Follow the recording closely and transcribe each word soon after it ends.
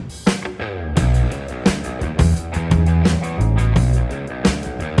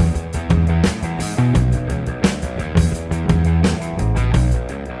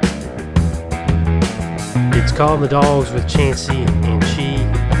calling the Dogs with Chancey and Chi,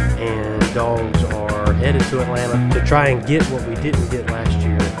 and Dogs are headed to Atlanta to try and get what we didn't get last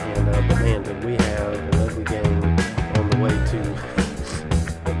year. And but man, did we have an ugly game on the way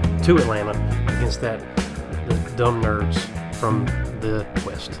to Atlanta against the dumb nerds from the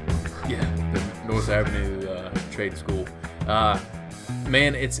West. Yeah, the North Avenue Trade School.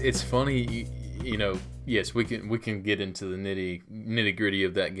 Man, it's funny. You know, yes, we can get into the nitty gritty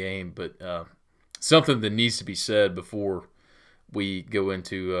of that game, but something that needs to be said before we go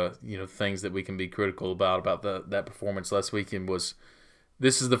into things that we can be critical about that performance last weekend was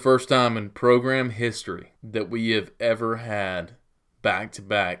this is the first time in program history that we have ever had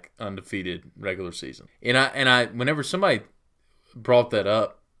back-to-back undefeated regular season. And I whenever somebody brought that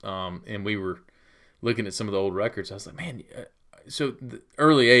up, and we were looking at some of the old records, I was like, man. So the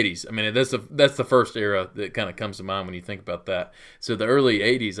early 80s, I mean, that's the first era that kind of comes to mind when you think about that. So the early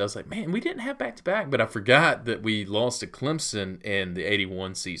 80s, I was like, man, we didn't have back-to-back, but I forgot that we lost to Clemson in the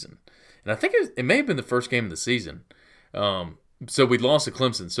 81 season. And I think it may have been the first game of the season. So we lost to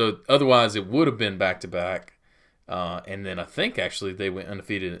Clemson. So otherwise it would have been back-to-back. And then I think actually they went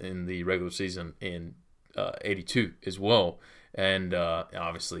undefeated in the regular season in 82 as well. And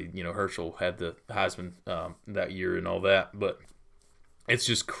obviously, Herschel had the Heisman that year and all that. But it's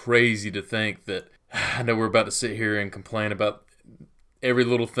just crazy to think that I know we're about to sit here and complain about every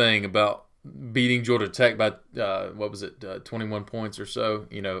little thing about beating Georgia Tech by 21 points or so,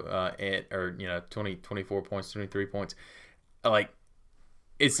 20, 24 points, 23 points. Like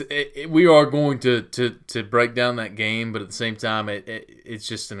we are going to break down that game, but at the same time, it's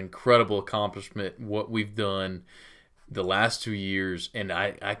just an incredible accomplishment what we've done the last 2 years, and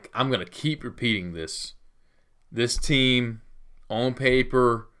I'm going to keep repeating this. This team, on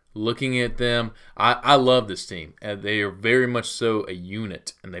paper, looking at them, I love this team. And they are very much so a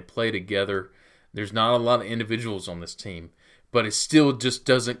unit, and they play together. There's not a lot of individuals on this team, but it still just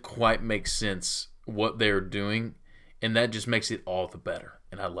doesn't quite make sense what they're doing, and that just makes it all the better,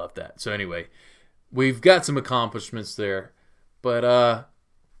 and I love that. So anyway, we've got some accomplishments there, but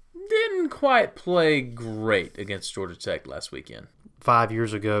didn't quite play great against Georgia Tech last weekend. 5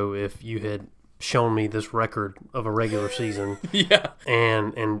 years ago, if you had shown me this record of a regular season yeah,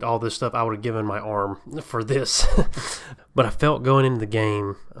 and all this stuff, I would have given my arm for this. But I felt going into the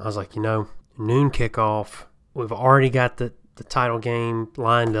game, I was like, noon kickoff, we've already got the title game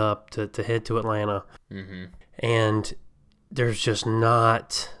lined up to head to Atlanta. Mm-hmm. And there's just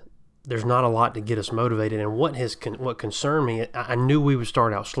not a lot to get us motivated. And what concerned me, I knew we would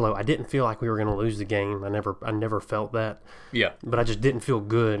start out slow. I didn't feel like we were going to lose the game. I never felt that. Yeah. But I just didn't feel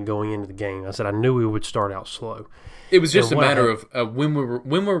good going into the game. I said I knew we would start out slow. It was just a matter of when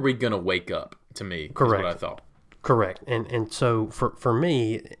were we going to wake up, to me. Correct. Is what I thought. Correct. And so for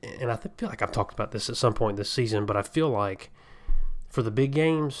me, and I feel like I've talked about this at some point this season, but I feel like for the big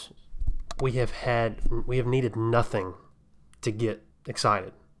games, we have needed nothing to get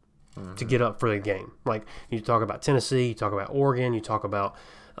excited. Mm-hmm. To get up for the game. Like, you talk about Tennessee, you talk about Oregon, you talk about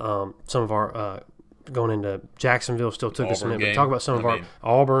some of our going into Jacksonville still took us a minute, but talk about some of our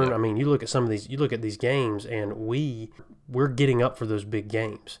Auburn. Yep. I mean, you look at these games, and we're getting up for those big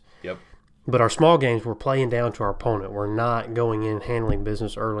games. Yep. But our small games, we're playing down to our opponent. We're not going in handling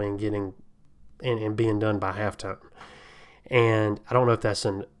business early and getting and being done by halftime. And I don't know if that's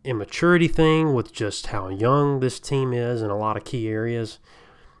an immaturity thing with just how young this team is in a lot of key areas.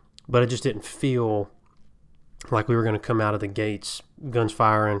 But it just didn't feel like we were going to come out of the gates, guns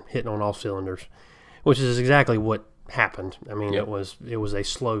firing, hitting on all cylinders, which is exactly what happened. I mean, It was a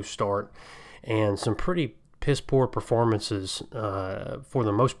slow start and some pretty piss-poor performances for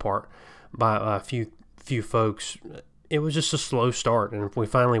the most part by a few folks. It was just a slow start, and we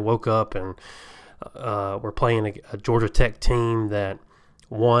finally woke up and we're playing a Georgia Tech team that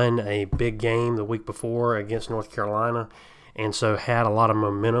won a big game the week before against North Carolina. And so had a lot of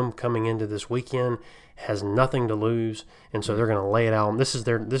momentum coming into this weekend, has nothing to lose, and so they're going to lay it out. This is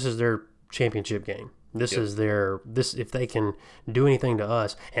their championship game. This is if they can do anything to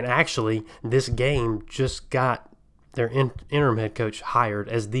us. And actually, this game just got their interim head coach hired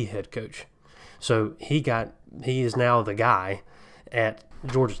as the head coach. So he is now the guy at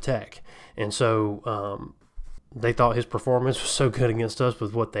Georgia Tech, and so they thought his performance was so good against us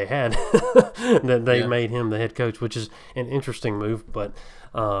with what they had that they made him the head coach, which is an interesting move, but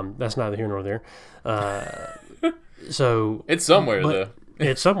that's neither here nor there. So it's somewhere, though.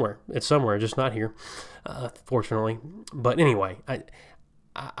 It's somewhere, just not here, fortunately. But anyway,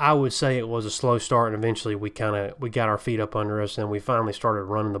 I would say it was a slow start, and eventually we got our feet up under us, and we finally started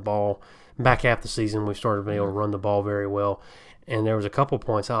running the ball. Back half the season, we started being able to run the ball very well, and there was a couple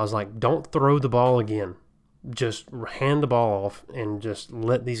points I was like, don't throw the ball again. just hand the ball off and just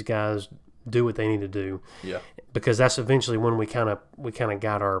let these guys do what they need to do. Yeah. Because that's eventually when we kind of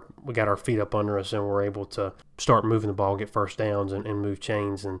got our feet up under us and we're able to start moving the ball, get first downs, and move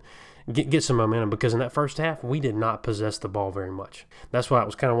chains and get some momentum. Because in that first half, we did not possess the ball very much. That's why it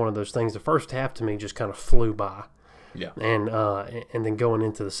was kind of one of those things. The first half to me just kind of flew by. Yeah. And then going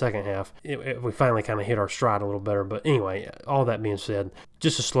into the second half, we finally kind of hit our stride a little better. But anyway, all that being said,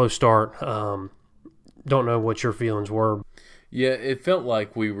 just a slow start. Don't know what your feelings were. Yeah, it felt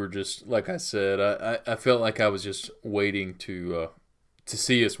like we were just, like I said, I felt like I was just waiting to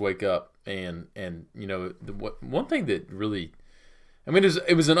see us wake up. And one thing that really, I mean,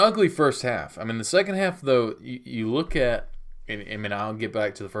 it was an ugly first half. I mean, the second half, though, you look at, and I mean, I'll get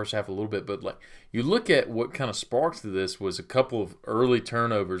back to the first half a little bit, but like you look at what kind of sparked this was a couple of early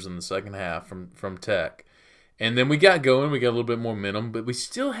turnovers in the second half from Tech. And then we got going, we got a little bit more momentum, but we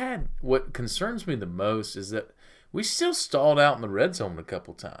still had, what concerns me the most is that we still stalled out in the red zone a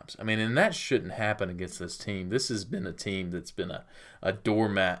couple times. I mean, and that shouldn't happen against this team. This has been a team that's been a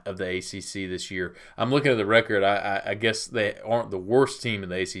doormat of the ACC this year. I'm looking at the record. I guess they aren't the worst team in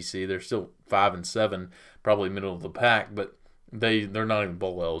the ACC. They're still 5-7, probably middle of the pack, but they're not even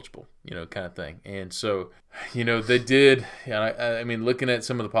bowl eligible, kind of thing. And so, they did. I mean, looking at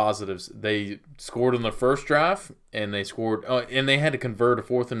some of the positives, they scored on the first drive, and they scored, and they had to convert a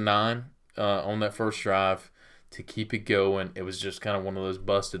 4th and 9 on that first drive to keep it going. It was just kind of one of those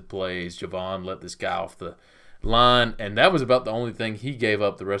busted plays. Javon let this guy off the line, and that was about the only thing he gave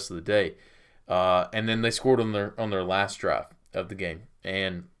up the rest of the day. And then they scored on their last drive of the game,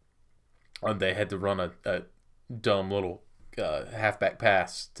 and they had to run a dumb little halfback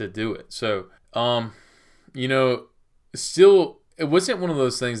pass to do it. So, still, it wasn't one of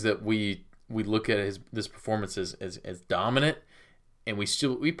those things that we look at this performance as dominant. And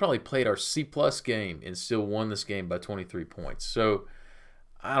we probably played our C+ game and still won this game by 23 points. So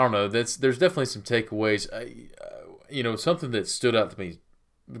I don't know. There's definitely some takeaways. Something that stood out to me,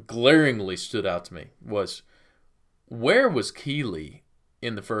 glaringly stood out to me, was where was Keeley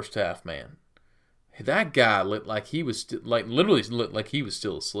in the first half, man? That guy looked like he was literally looked like he was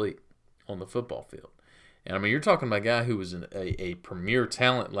still asleep on the football field. And I mean, you're talking about a guy who was a premier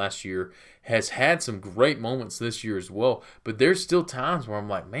talent last year, has had some great moments this year as well. But there's still times where I'm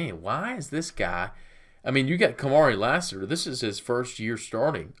like, man, why is this guy? I mean, you got Kamari Lassiter. This is his first year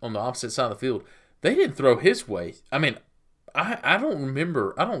starting on the opposite side of the field. They didn't throw his way. I mean, I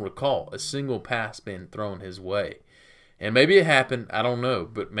don't recall a single pass being thrown his way. And maybe it happened. I don't know.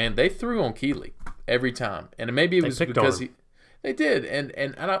 But, man, they threw on Keeley every time. And maybe it was because they did, and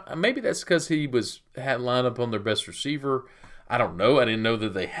maybe that's because he had lined up on their best receiver. I don't know. I didn't know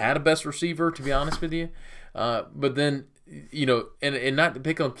that they had a best receiver, to be honest with you. But then, and not to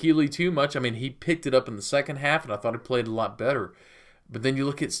pick on Keeley too much. I mean, he picked it up in the second half, and I thought he played a lot better. But then you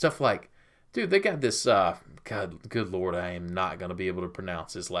look at stuff like, dude, they got this. God, good Lord, I am not going to be able to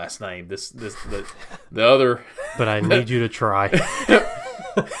pronounce his last name. The other. But I need you to try.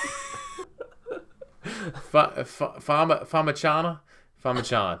 Famachan,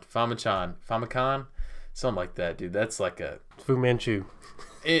 something like that, dude. That's like a Fu Manchu.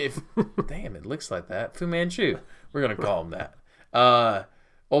 Damn, it looks like that. Fu Manchu. We're gonna call him that.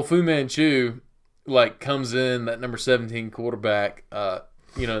 Old Fu Manchu comes in, that number 17 quarterback.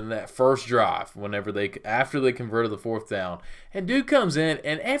 In that first drive, after they converted the 4th down, and dude comes in,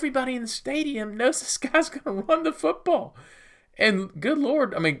 and everybody in the stadium knows this guy's gonna run the football. And good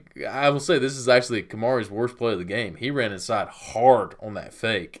Lord, I mean, I will say this is actually Kamari's worst play of the game. He ran inside hard on that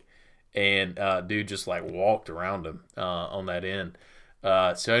fake, and dude just walked around him on that end.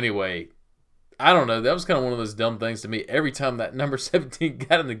 So anyway, I don't know. That was kind of one of those dumb things to me. Every time that number 17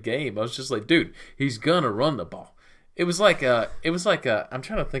 got in the game, I was just like, dude, he's gonna run the ball. It was like I'm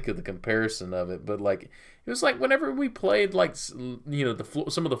trying to think of the comparison of it, but it was like whenever we played some of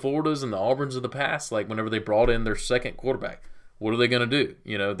the Floridas and the Auburns of the past, whenever they brought in their second quarterback. What are they going to do?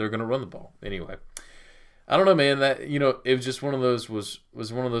 They're going to run the ball. Anyway, I don't know, man. That it was just one of those was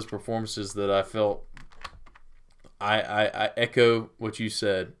one of those performances that I felt. I echo what you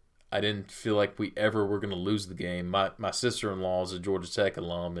said. I didn't feel like we ever were going to lose the game. My sister-in-law is a Georgia Tech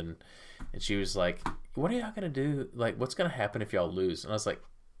alum, and she was like, "What are y'all going to do? What's going to happen if y'all lose?" And I was like,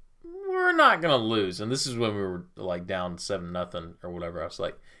 "We're not going to lose." And this is when we were down 7-0 or whatever. I was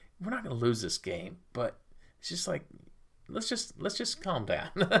like, "We're not going to lose this game," but it's just like. Let's just calm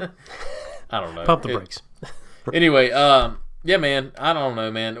down. I don't know. Pump the brakes. Anyway, yeah, man. I don't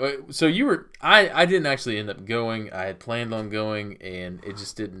know, man. So you were. I didn't actually end up going. I had planned on going, and it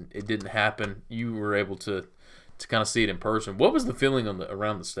just didn't. It didn't happen. You were able to to kind of see it in person. What was the feeling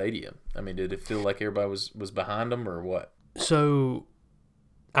around the stadium? I mean, did it feel like everybody was behind them or what? So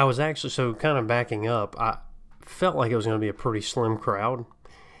I was actually kind of backing up. I felt like it was going to be a pretty slim crowd.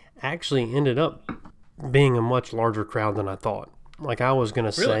 Actually ended up being a much larger crowd than I thought. Like I was going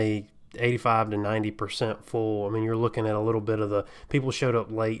to say 85 to 90% full. I mean, you're looking at a little bit of the people showed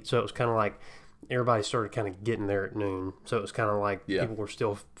up late, so it was kind of like everybody started kind of getting there at noon. So it was kind of like people were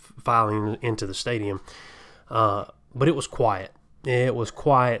still filing into the stadium. But it was quiet. It was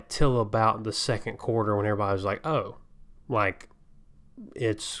quiet till about the second quarter when everybody was like, oh, like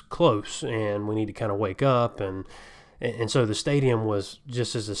it's close and we need to kind of wake up. And so the stadium was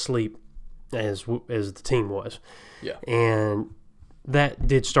just as asleep as the team was. Yeah. And that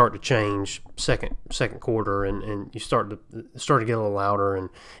did start to change second quarter, and you started to get a little louder, and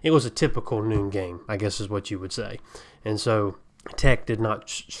it was a typical noon game, I guess is what you would say. And so Tech did not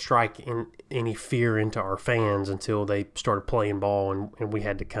strike in any fear into our fans until they started playing ball, and we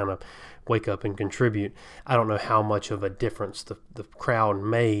had to kind of wake up and contribute. I don't know how much of a difference the crowd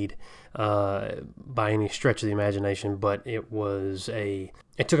made by any stretch of the imagination, but it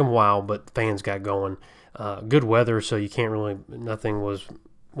took them a while, but the fans got going. Good weather, so you can't really,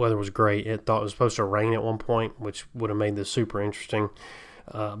 weather was great. It was supposed to rain at one point, which would have made this super interesting.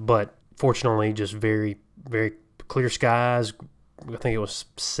 But fortunately, just very, very clear skies. I think it was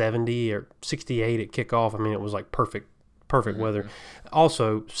 70 or 68 at kickoff. I mean, it was like perfect weather.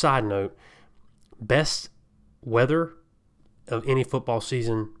 Also, side note, best weather of any football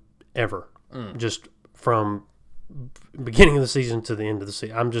season ever. Just from beginning of the season to the end of the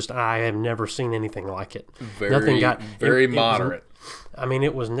season. I have never seen anything like it. Very moderate.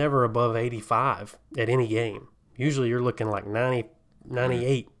 It was never above 85 at any game. Usually you're looking like 90,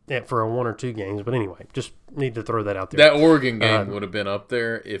 98 for a 1 or 2 games. But anyway, just need to throw that out there. That Oregon game would have been up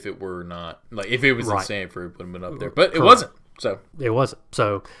there if it were not. Like if it was in Sanford, it would have been up there. But it wasn't. It wasn't.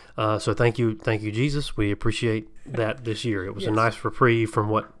 So thank you, Jesus. We appreciate that this year. It was a nice reprieve from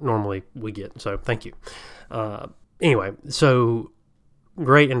what normally we get. So thank you. Anyway, so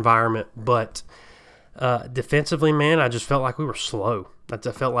great environment, but defensively, man, I just felt like we were slow. I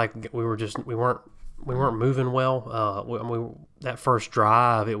felt like we weren't moving well. That first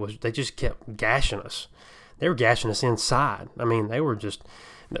drive, they just kept gashing us. They were gashing us inside. I mean, they were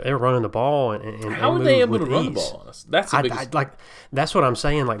running the ball and how were they able to run the ball on us? That's the biggest. That's what I'm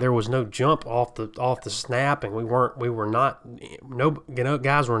saying. Like there was no jump off the snap, and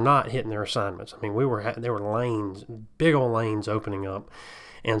guys were not hitting their assignments. I mean, there were lanes, big old lanes opening up,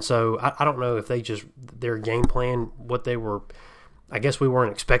 and so I don't know if their game plan, what they were. I guess we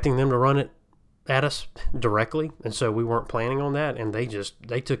weren't expecting them to run it at us directly, and so we weren't planning on that, and they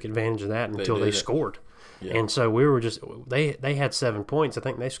took advantage of that until they scored. Yeah. And so we were they had 7 points. I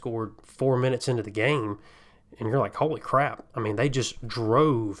think they scored 4 minutes into the game, and you're like, holy crap. I mean, they just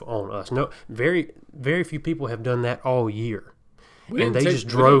drove on us. No, very, very few people have done that all year. And they just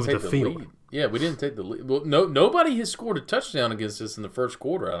drove the field. Lead. Yeah, we didn't take the lead. Well, nobody has scored a touchdown against us in the first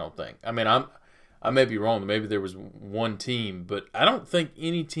quarter, I don't think. I mean, I may be wrong. Maybe there was one team, but I don't think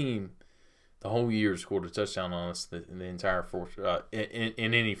any team the whole year scored a touchdown on us in the entire fourth in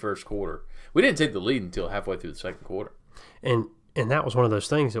any first quarter. We didn't take the lead until halfway through the second quarter. And that was one of those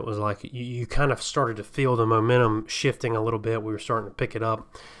things. It was like you kind of started to feel the momentum shifting a little bit. We were starting to pick it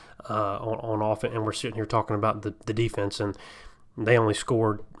up on offense, and we're sitting here talking about the defense, and they only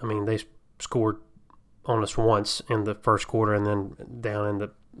scored. I mean, they scored on us once in the first quarter, and then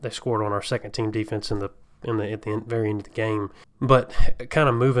they scored on our second team defense at the very end of the game. But kind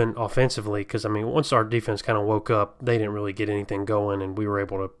of moving offensively, because I mean, once our defense kind of woke up, they didn't really get anything going, and we were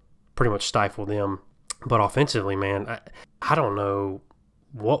able to pretty much stifle them. But offensively, man, I don't know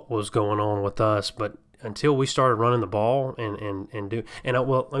what was going on with us, but until we started running the ball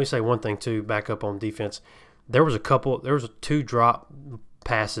let me say one thing too, back up on defense. There was 2 drop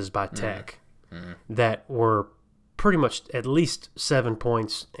passes by Tech that were pretty much at least 7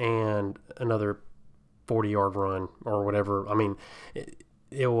 points and another 40-yard run or whatever. I mean,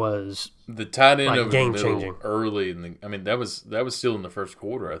 it was the tight end of game changing early that was still in the first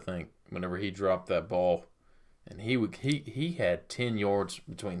quarter, I think, whenever he dropped that ball, and he had 10 yards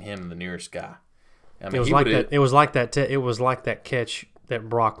between him and the nearest guy. I mean, it was like that catch that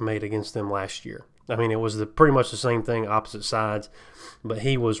Brock made against them last year. I mean, it was pretty much the same thing, opposite sides, but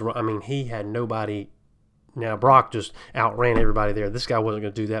he had nobody. Now, Brock just outran everybody there. This guy wasn't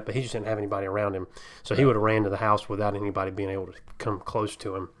going to do that, but he just didn't have anybody around him. So he would have ran to the house without anybody being able to come close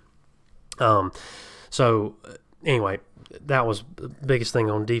to him. So anyway, that was the biggest thing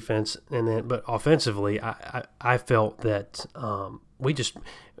on defense. But offensively, I felt that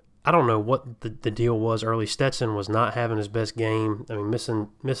I don't know what the deal was early. Stetson was not having his best game. I mean,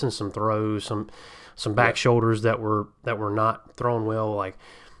 missing some throws, some back shoulders that were not thrown well. Like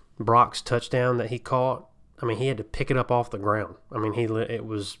Brock's touchdown that he caught. I mean, he had to pick it up off the ground. I mean, it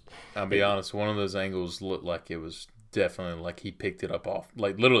was. I'll be honest. One of those angles looked like it was definitely like he picked it up off,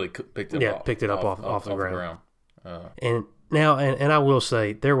 like literally picked it up. Picked it up off the ground. And I will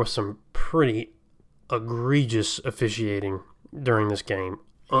say there was some pretty egregious officiating during this game.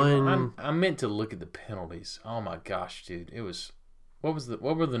 I meant to look at the penalties. Oh my gosh, dude! It was what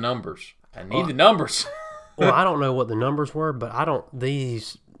were the numbers? I need the numbers. Well, I don't know what the numbers were, but I don't.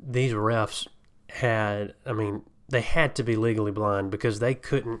 These refs had. I mean, they had to be legally blind because they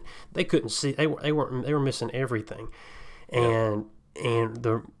couldn't see. They were missing everything, and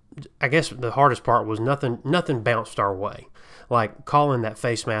I guess the hardest part was nothing bounced our way, like calling that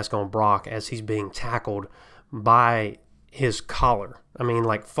face mask on Brock as he's being tackled by his collar. I mean,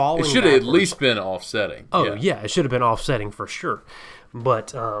 like falling. It should have at least been offsetting. Oh yeah, it should have been offsetting for sure.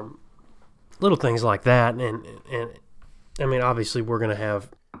 But little things like that, and I mean, obviously we're going to have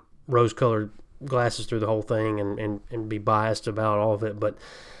rose-colored glasses through the whole thing and be biased about all of it. But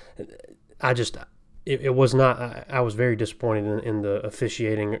it was not. I was very disappointed in the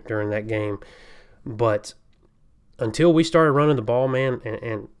officiating during that game. But until we started running the ball, man,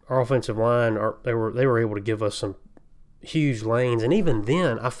 and our offensive line, they were able to give us some huge lanes, and even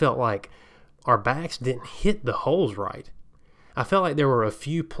then I felt like our backs didn't hit the holes right. I felt like there were a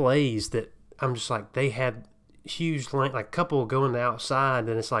few plays that I'm just like, they had huge lane, like a couple going to the outside,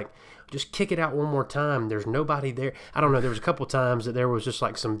 and it's like, just kick it out one more time. There's nobody there. I don't know. There was a couple times that there was just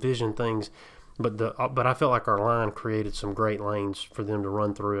like some vision things, but I felt like our line created some great lanes for them to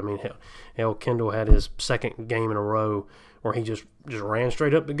run through. I mean, hell, Kendall had his second game in a row where he just ran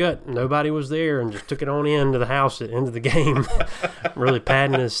straight up the gut. Nobody was there and just took it on into the house at the end of the game, really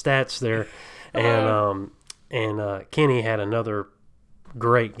padding his stats there. And Kenny had another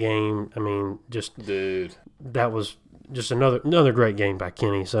great game. I mean, that was just another great game by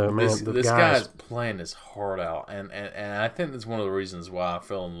Kenny. So, man, this guy's playing his heart out. And I think that's one of the reasons why I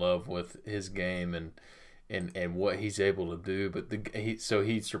fell in love with his game and what he's able to do. But he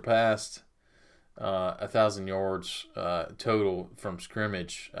surpassed 1,000 yards total from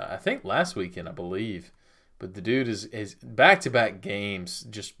scrimmage. I think last weekend, I believe. But the dude is back-to-back games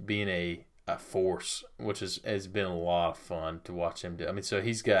just being a force, which has been a lot of fun to watch him do. I mean, so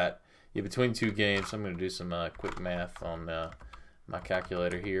he's got between two games. I'm going to do some quick math on my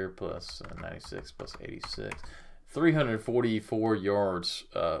calculator here. Plus 96 plus 86, 344 yards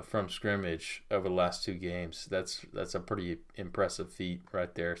from scrimmage over the last two games. That's a pretty impressive feat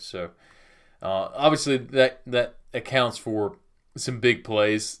right there. So. Obviously, that accounts for some big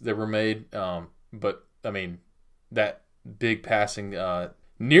plays that were made. But, I mean, that big passing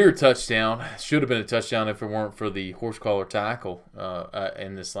near touchdown should have been a touchdown if it weren't for the horse collar tackle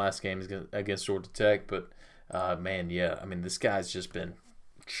in this last game against Georgia Tech. But, man, yeah, I mean, this guy's just been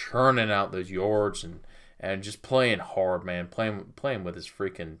churning out those yards and just playing hard, man, playing with his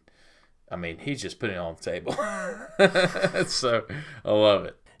freaking – I mean, he's just putting it on the table. So, I love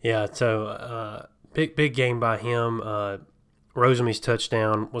it. Yeah, so big game by him. Rosamy's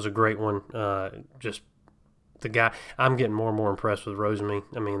touchdown was a great one. Just the guy, I'm getting more and more impressed with Rosamy.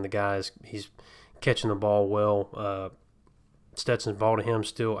 I mean, he's catching the ball well. Stetson's ball to him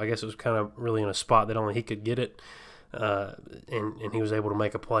still, I guess it was kind of really in a spot that only he could get it, and he was able to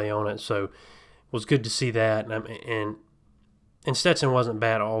make a play on it. So it was good to see that. And Stetson wasn't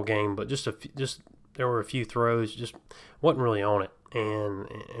bad all game, but just there were a few throws, just wasn't really on it. And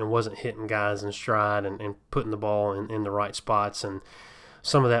wasn't hitting guys in stride and putting the ball in the right spots. And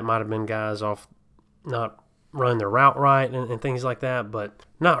some of that might have been guys off not running their route right and things like that. But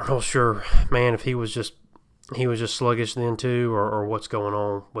not real sure, man, if he was just sluggish then too or what's going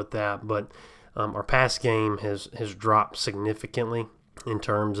on with that. But our pass game has dropped significantly in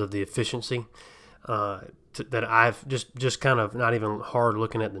terms of the efficiency. That I've just kind of not even hard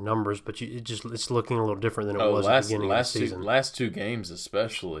looking at the numbers, but it's looking a little different than it was at the beginning of the season. Last two games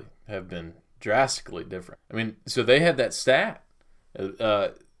especially have been drastically different. I mean, so they had that stat,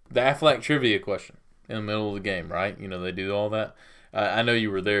 the Aflac trivia question in the middle of the game, right? You know, they do all that. I know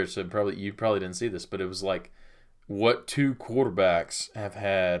you were there, so you probably didn't see this, but it was like, what two quarterbacks have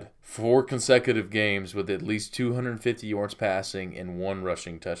had 4 consecutive games with at least 250 yards passing and 1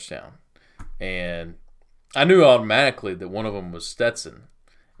 rushing touchdown? And I knew automatically that one of them was Stetson,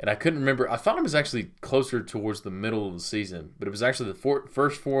 and I couldn't remember. I thought it was actually closer towards the middle of the season, but it was actually the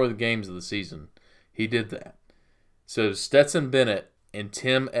first 4 of the games of the season. He did that. So Stetson Bennett and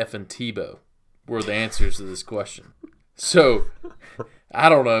Tim F. and Tebow were the answers to this question. So I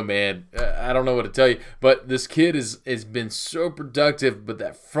don't know, man. I don't know what to tell you. But this kid has been so productive. But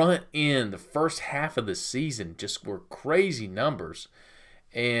that front end, the first half of the season, just were crazy numbers.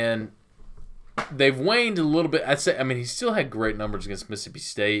 And they've waned a little bit. I mean, he still had great numbers against Mississippi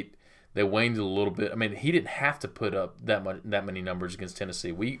State. They waned a little bit. I mean, he didn't have to put up that many numbers against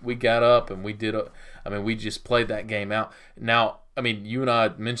Tennessee. We got up and we did. We just played that game out. Now, I mean, you and I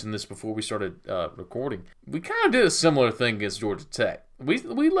mentioned this before we started recording. We kind of did a similar thing against Georgia Tech. We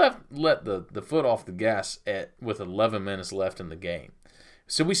let the foot off the gas with 11 minutes left in the game.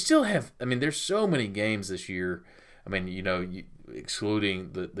 So we still have. I mean, there's so many games this year. I mean,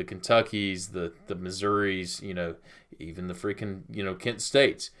 excluding the Kentuckys, the Missouris, even the freaking Kent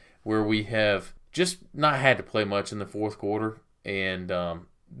States, where we have just not had to play much in the fourth quarter, and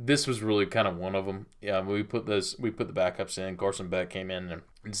this was really kind of one of them. Yeah, we put the backups in. Carson Beck came in and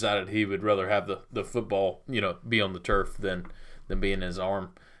decided he would rather have the football, be on the turf than be in his arm.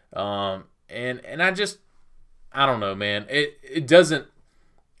 And I don't know, man. It doesn't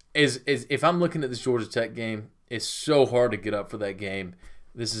is if I'm looking at this Georgia Tech game, it's so hard to get up for that game.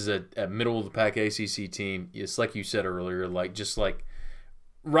 This is a middle of the pack ACC team. It's like you said earlier, just like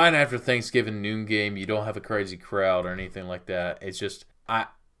right after Thanksgiving noon game, you don't have a crazy crowd or anything like that. It's just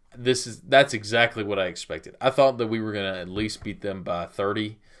that's exactly what I expected. I thought that we were going to at least beat them by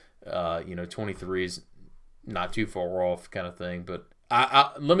 30. 23 is not too far off kind of thing. But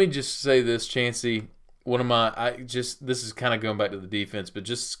let me just say this, Chancey. This is kind of going back to the defense, but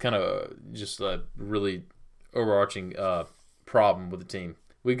just a really overarching problem with the team.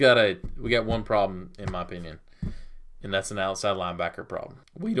 We got one problem, in my opinion, and that's an outside linebacker problem.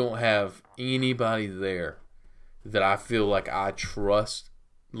 We don't have anybody there that I feel like I trust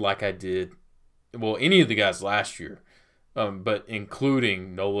like I did, well, any of the guys last year, but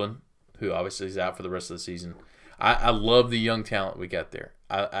including Nolan, who obviously is out for the rest of the season. I love the young talent we got there.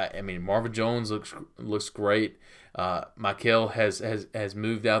 I mean, Marvin Jones looks great. Michael has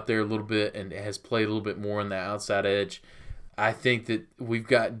moved out there a little bit and has played a little bit more on the outside edge. I think that we've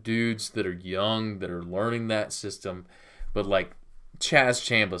got dudes that are young that are learning that system, but like Chaz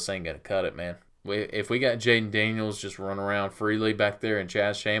Chambliss ain't gonna cut it, man. If we got Jaden Daniels just running around freely back there and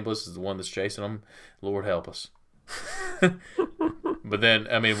Chaz Chambliss is the one that's chasing them, Lord help us. But then,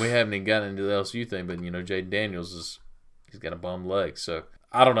 I mean, we haven't even gotten into the LSU thing, but Jaden Daniels he's got a bum leg, so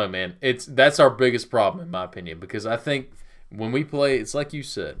I don't know, man. That's our biggest problem in my opinion, because I think when we play, it's like you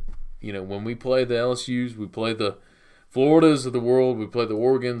said, when we play the LSUs, we play the Floridas of the world, we play the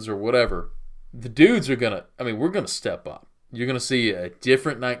Oregons or whatever, the dudes are we're gonna step up. You're gonna see a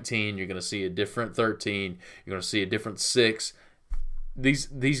different 19, you're gonna see a different 13, you're gonna see a different 6.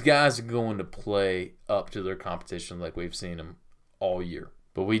 These guys are going to play up to their competition like we've seen them all year.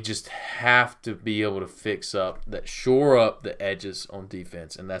 But we just have to be able to shore up the edges on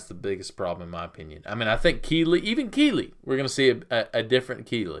defense, and that's the biggest problem in my opinion. I mean, I think Keeley, we're going to see a different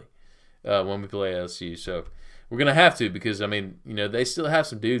Keeley when we play LSU. So we're going to have to, because, I mean, they still have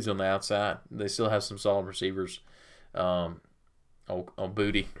some dudes on the outside. They still have some solid receivers on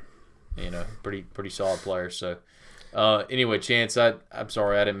Booty, pretty solid player. So anyway, Chance, I'm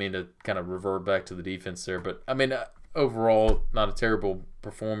sorry, I didn't mean to kind of revert back to the defense there, but I mean, overall, not a terrible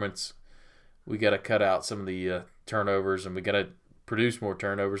performance. We got to cut out some of the turnovers, and we got to produce more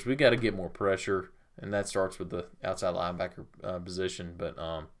turnovers. We got to get more pressure, and that starts with the outside linebacker position. But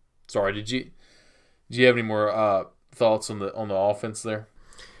sorry, did you have any more thoughts on the offense there?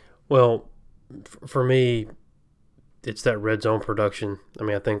 Well, for me, it's that red zone production. I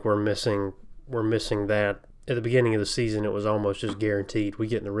mean, I think we're missing that. At the beginning of the season, it was almost just guaranteed. We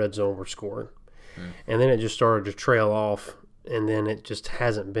get in the red zone, we're scoring. And then it just started to trail off, and then it just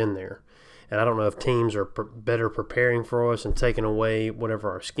hasn't been there. And I don't know if teams are better preparing for us and taking away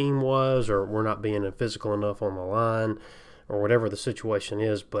whatever our scheme was, or we're not being physical enough on the line, or whatever the situation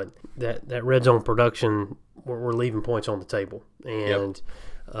is. But that red zone production, we're leaving points on the table. And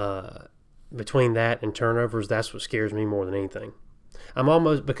between that and turnovers, that's what scares me more than anything. I'm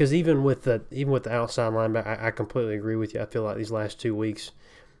almost, because even with the outside linebacker, I completely agree with you. I feel like these last 2 weeks,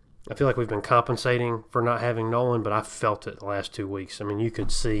 I feel like we've been compensating for not having Nolan, but I felt it the last 2 weeks. I mean, you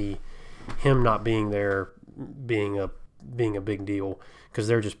could see him not being there being a big deal, because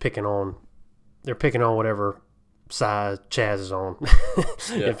they're just picking on whatever size Chaz is on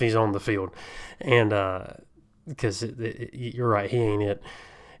if he's on the field, and because you're right, he ain't it.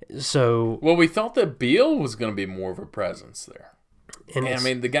 So we thought that Beal was going to be more of a presence there, and I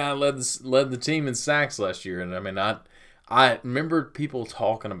mean, the guy led the team in sacks last year, and I mean, I remember people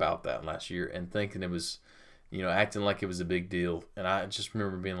talking about that last year and thinking it was, acting like it was a big deal. And I just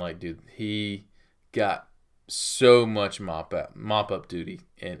remember being like, dude, he got so much mop up duty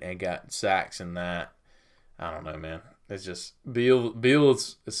and got sacks and that. I don't know, man. It's just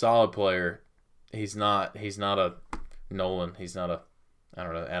Beal's a solid player. He's not a Nolan. He's not a, I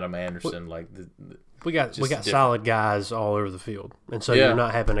don't know, Adam Anderson. We got different. solid guys all over the field, and so you're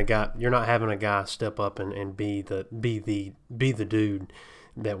not having a guy step up and be the dude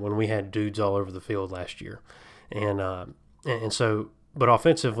that when we had dudes all over the field last year, and so, but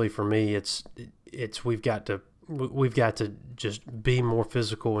offensively for me, it's we've got to just be more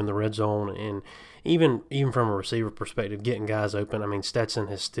physical in the red zone, and even from a receiver perspective, getting guys open. I mean, Stetson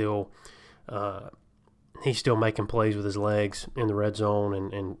has still. He's still making plays with his legs in the red zone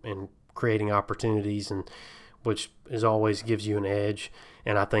and creating opportunities, and which is always gives you an edge.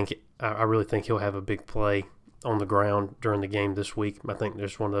 And I really think he'll have a big play on the ground during the game this week. I think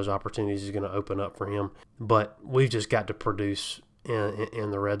there's one of those opportunities is going to open up for him. But we've just got to produce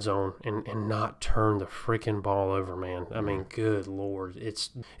in the red zone and not turn the freaking ball over, man. I mean, good Lord.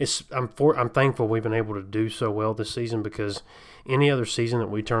 I'm thankful we've been able to do so well this season, because any other season that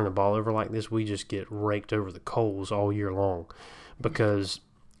we turn the ball over like this, we just get raked over the coals all year long, because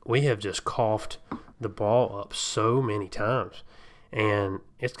we have just coughed the ball up so many times, and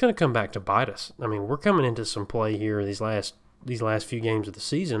it's going to come back to bite us. I mean, we're coming into some play here these last few games of the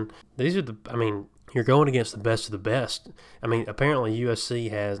season. You're going against the best of the best. I mean, apparently USC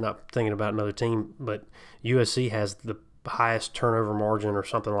has, not thinking about another team, but USC has the highest turnover margin or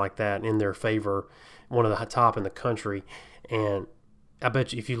something like that in their favor, one of the top in the country. And I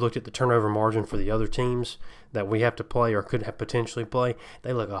bet you if you looked at the turnover margin for the other teams that we have to play or could have potentially play,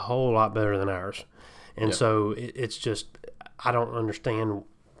 they look a whole lot better than ours. And so it's just, I don't understand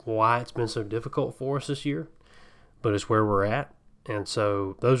why it's been so difficult for us this year, but it's where we're at. And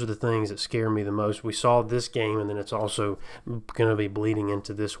so those are the things that scare me the most. We saw this game, and then it's also going to be bleeding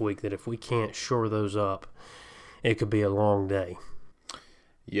into this week, that if we can't shore those up, it could be a long day.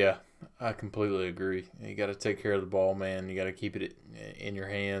 Yeah, I completely agree. You got to take care of the ball, man. You got to keep it in your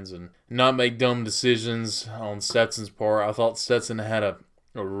hands and not make dumb decisions on Stetson's part. I thought Stetson had a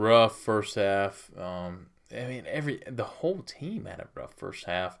rough first half. The whole team had a rough first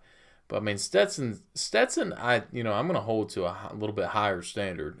half. But I mean, Stetson, I'm going to hold to a little bit higher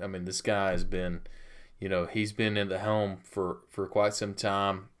standard. I mean, this guy has been, he's been in the helm for quite some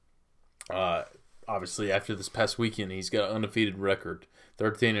time. Obviously, after this past weekend, he's got an undefeated record,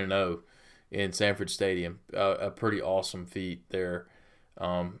 13-0 in Sanford Stadium. A pretty awesome feat there.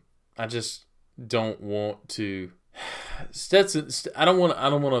 I just don't want to Stetson. I don't want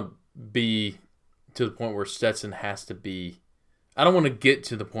to be to the point where Stetson has to be. I don't want to get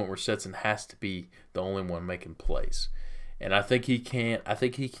to the point where Stetson has to be the only one making plays. And I think he can. I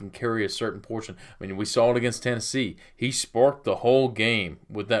think he can carry a certain portion. I mean, we saw it against Tennessee. He sparked the whole game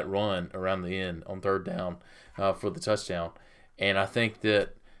with that run around the end on third down for the touchdown. And I think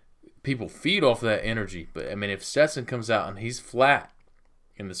that people feed off of that energy. But, I mean, if Stetson comes out and he's flat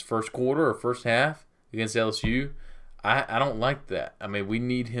in this first quarter or first half against LSU, I don't like that. I mean, we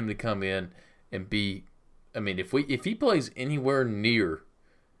need him to come in and be – I mean, if he plays anywhere near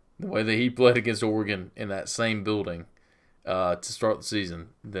the way that he played against Oregon in that same building to start the season,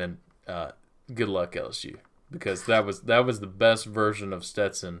 then good luck, LSU, because that was the best version of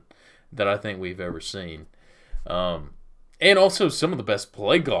Stetson that I think we've ever seen, and also some of the best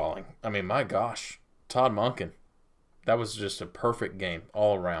play calling. I mean, my gosh, Todd Monken, that was just a perfect game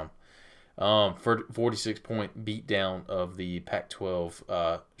all around. 46-point beatdown of the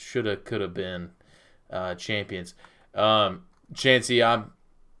Pac-12, shoulda, coulda been. Champions. Chancey,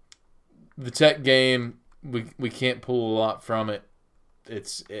 the Tech game, we can't pull a lot from it.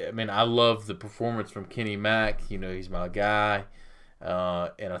 I love the performance from Kenny Mack. He's my guy.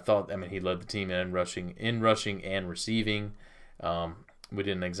 And I thought, he led the team in rushing and receiving. We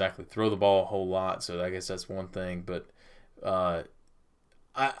didn't exactly throw the ball a whole lot, so I guess that's one thing. But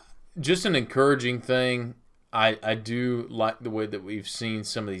just an encouraging thing. I do like the way that we've seen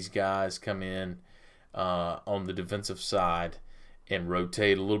some of these guys come in on the defensive side and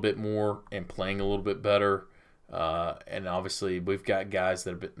rotate a little bit more and playing a little bit better. And obviously we've got guys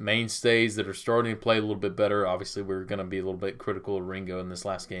that are mainstays that are starting to play a little bit better. Obviously we're going to be a little bit critical of Ringo in this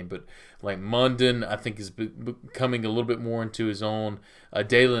last game, but like Munden, I think is coming a little bit more into his own.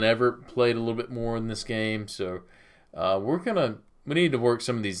 Dalen Everett played a little bit more in this game. So we need to work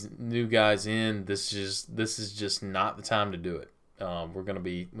some of these new guys in. This is just not the time to do it.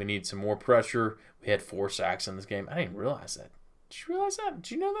 We need some more pressure. We had 4 sacks in this game. I didn't realize that. Did you realize that? Did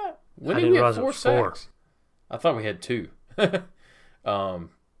you know that? When did we have 4 sacks? I thought we had 2. So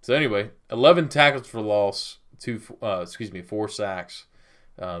anyway, 11 tackles for loss, 4 sacks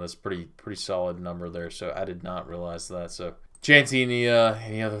That's pretty solid number there. So I did not realize that. So Chancey,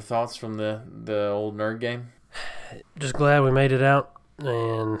 any other thoughts from the old nerd game? Just glad we made it out,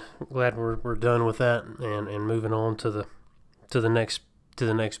 and glad we're done with that, and moving on to the next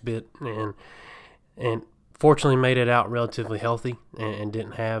bit, and fortunately made it out relatively healthy, and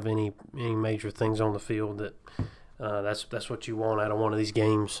didn't have any major things on the field. That's what you want out of one of these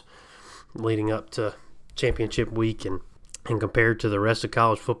games leading up to championship week, and compared to the rest of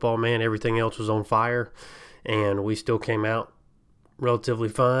college football, man, everything else was on fire, and we still came out relatively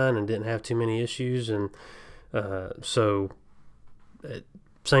fine and didn't have too many issues. And so at the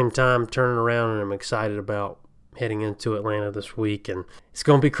same time, turning around, and I'm excited about heading into Atlanta this week, and it's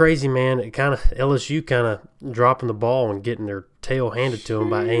going to be crazy, man. LSU kind of dropping the ball and getting their tail handed to them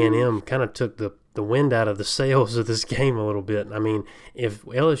by A&M kind of took the wind out of the sails of this game a little bit. I mean, if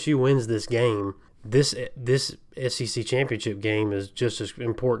LSU wins this game, this SEC championship game is just as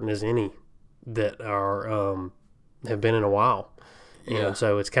important as any that are have been in a while. Yeah. And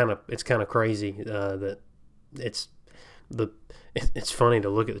so it's kind of crazy that it's funny to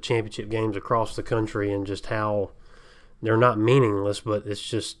look at the championship games across the country and just how they're not meaningless, but it's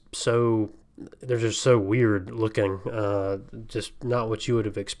just they're just so weird looking. Just not what you would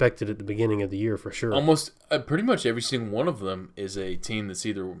have expected at the beginning of the year for sure. Almost pretty much every single one of them is a team that's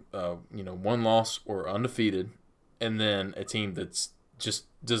either one loss or undefeated, and then a team that's just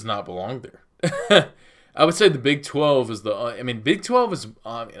does not belong there. I would say the Big 12 is Big 12 is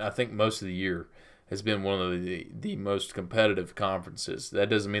I think most of the year has been one of the most competitive conferences. That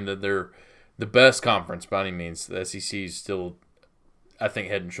doesn't mean that they're the best conference by any means. The SEC is still, I think,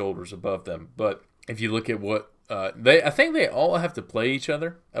 head and shoulders above them. But if you look at what I think they all have to play each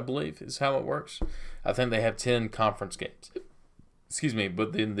other, I believe, is how it works. I think they have 10 conference games. Excuse me,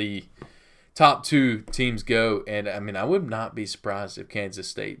 but then the top 2 teams go, and I would not be surprised if Kansas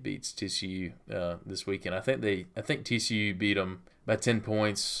State beats TCU this weekend. I think TCU beat them by 10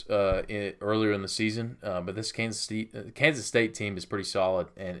 points earlier in the season, but this Kansas State team is pretty solid,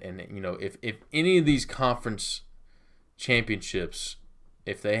 and if any of these conference championships,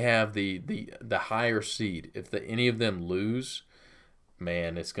 if they have the higher seed, if any of them lose,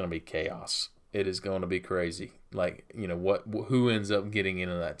 man, it's going to be chaos. It is going to be crazy. Who ends up getting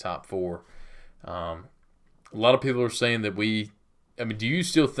into that top 4? A lot of people are saying that do you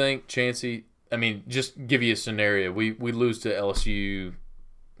still think, Chancey? Just give you a scenario. We lose to LSU.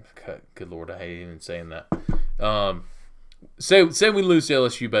 Good Lord, I hate even saying that. Say we lose to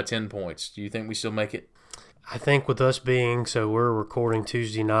LSU by 10 points. Do you think we still make it? I think with us we're recording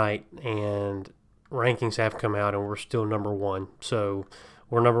Tuesday night, and rankings have come out, and we're still number 1. So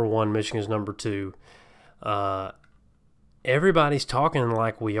we're number 1. Michigan's number 2. Everybody's talking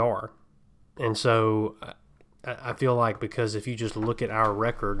like we are. And so I feel like, because if you just look at our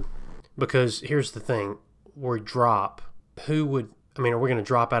record, because here's the thing, we drop. Are we going to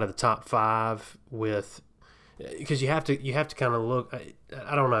drop out of the top 5 with? Because you have to kind of look.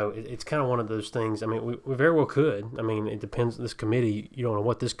 I don't know. It's kind of one of those things. We very well could. It depends. This committee, you don't know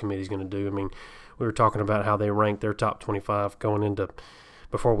what this committee is going to do. We were talking about how they ranked their top 25 going into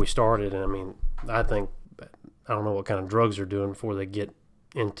before we started, and I think I don't know what kind of drugs they're doing before they get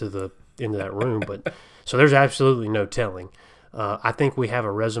into that room. But so there's absolutely no telling. I think we have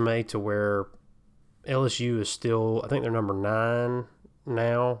a resume to where LSU is still, I think they're number 9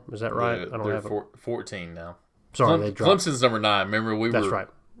 now. Is that right? I don't they're have 14 now. Sorry, they dropped. Clemson's number 9. Remember,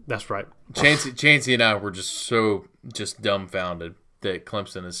 That's right. Chancey and I were just dumbfounded that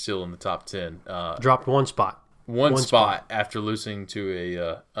Clemson is still in the top 10. Dropped one spot. One spot after losing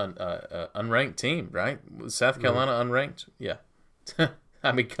to a unranked team, right? Was South Carolina unranked? Yeah.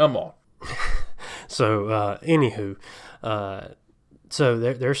 Come on. So, anywho, so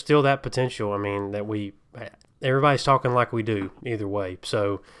there's still that potential. That everybody's talking like we do either way.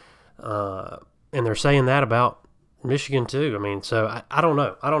 So, and they're saying that about Michigan too. So I don't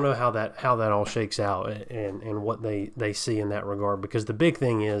know. I don't know how that all shakes out and what they see in that regard. Because the big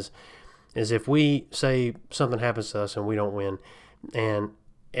thing is if we say something happens to us and we don't win, and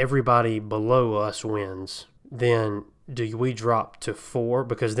everybody below us wins, then do we drop to 4?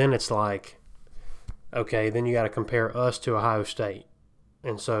 Because then it's like, okay, then you got to compare us to Ohio State.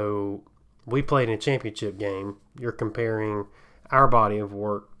 And so we played in a championship game. You're comparing our body of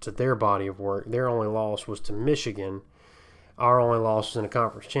work to their body of work. Their only loss was to Michigan. Our only loss was in a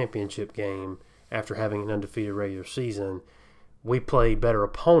conference championship game after having an undefeated regular season. We played better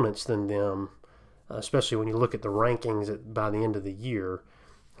opponents than them, especially when you look at the rankings by the end of the year.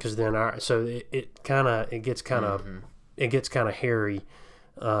 Because then it gets kind of hairy.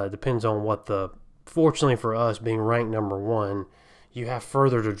 Depends on what fortunately for us, being ranked number 1, you have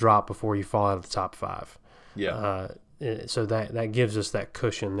further to drop before you fall out of the top 5. Yeah. So that gives us that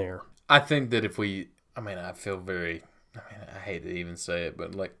cushion there. I think that if we, I feel very, I hate to even say it,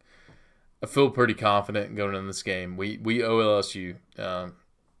 but like, I feel pretty confident going in this game. We owe LSU.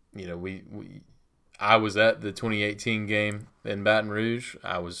 I was at the 2018 game in Baton Rouge.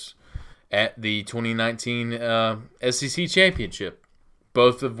 I was at the 2019 SEC championship,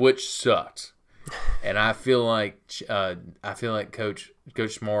 both of which sucked. And I feel like Coach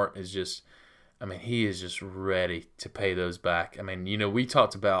Smart is just, he is just ready to pay those back. We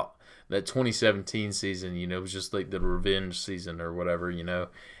talked about that 2017 season, it was just like the revenge season or whatever, and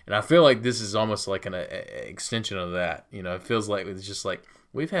I feel like this is almost like an extension of that. It feels like it's just like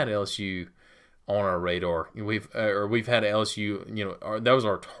we've had LSU on our radar. We've had LSU, that was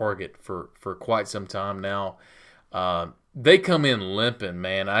our target for quite some time now. They come in limping,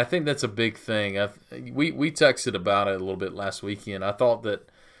 man. I think that's a big thing. We texted about it a little bit last weekend. I thought that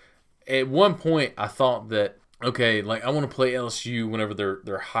at one point okay, like I want to play LSU whenever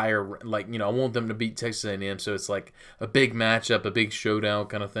they're higher. Like, I want them to beat Texas A&M, so it's like a big matchup, a big showdown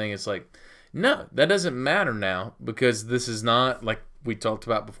kind of thing. It's like, no, that doesn't matter now because this is not, like we talked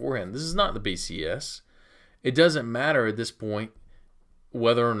about beforehand, this is not the BCS. It doesn't matter at this point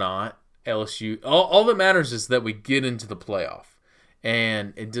whether or not LSU. All that matters is that we get into the playoff,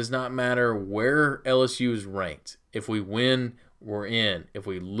 and it does not matter where LSU is ranked. If we win, we're in. If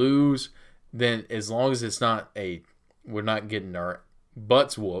we lose, then as long as it's not we're not getting our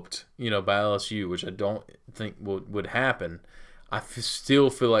butts whooped, by LSU, which I don't think would happen, I still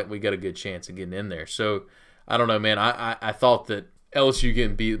feel like we got a good chance of getting in there. So, I don't know, man. I thought that LSU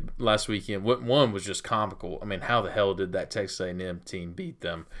getting beat last weekend, one was just comical. How the hell did that Texas A&M team beat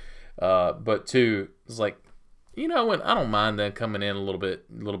them? But two, it's like, I don't mind them coming in a little bit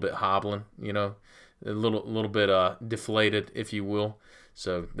hobbling, a little bit deflated, if you will.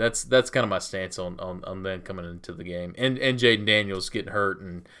 So that's kind of my stance on them coming into the game. And Jaden Daniels getting hurt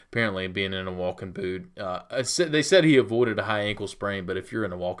and apparently being in a walking boot. They said he avoided a high ankle sprain, but if you're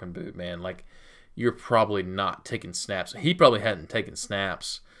in a walking boot, man, like you're probably not taking snaps. He probably hadn't taken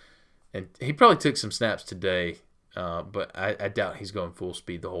snaps, and he probably took some snaps today, but I doubt he's going full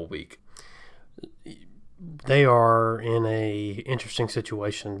speed the whole week. They are in a interesting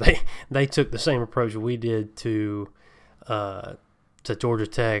situation. They took the same approach we did to Georgia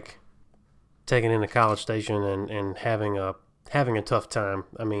Tech, taking into College Station and having a tough time.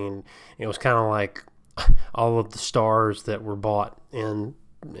 It was kind of like all of the stars that were bought in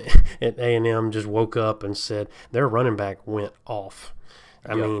at A&M just woke up and said their running back went off.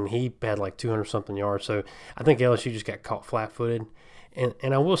 He had like 200-something yards. So I think LSU just got caught flat-footed.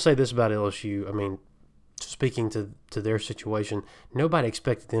 And I will say this about LSU. Speaking to their situation, nobody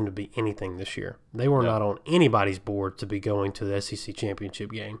expected them to be anything this year. They were not on anybody's board to be going to the SEC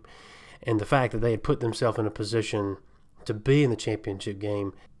championship game. And the fact that they had put themselves in a position to be in the championship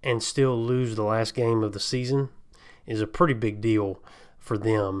game and still lose the last game of the season is a pretty big deal for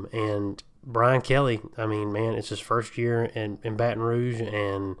them. And Brian Kelly, it's his first year in Baton Rouge,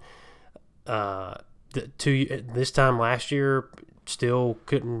 and this time last year still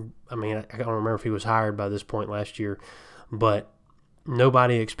couldn't. I don't remember if he was hired by this point last year, but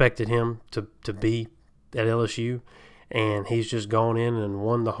nobody expected him to be at LSU, and he's just gone in and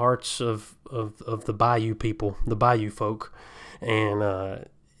won the hearts of the Bayou people, the Bayou folk, and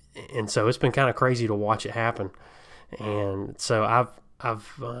so it's been kind of crazy to watch it happen, and so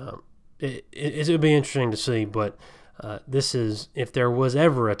it'll be interesting to see, but this is, if there was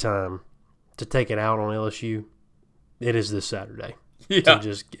ever a time to take it out on LSU, it is this Saturday. Yeah. To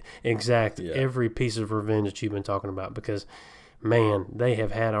just exact every piece of revenge that you've been talking about, because, man, they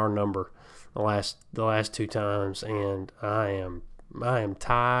have had our number the last two times, and I am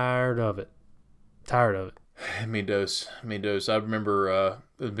tired of it. Tired of it. Me dose. I remember at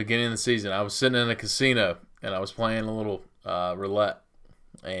the beginning of the season, I was sitting in a casino and I was playing a little roulette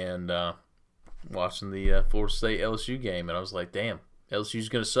and watching the Florida State LSU game, and I was like, damn, LSU's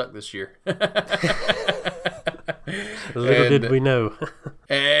going to suck this year. Little did we know.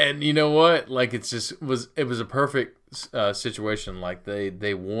 And you know what? Like, it was a perfect situation. Like,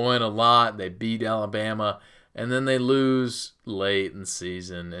 they won a lot. They beat Alabama, and then they lose late in the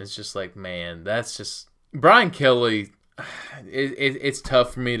season. It's just like, man, that's just Brian Kelly. It's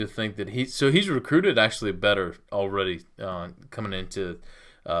tough for me to think that he's recruited actually better already coming into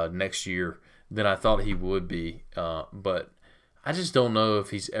next year than I thought he would be. But I just don't know if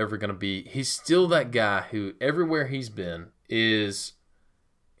he's ever going to be. He's still that guy who everywhere he's been he's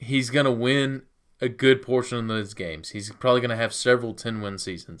going to win a good portion of those games. He's probably going to have several 10-win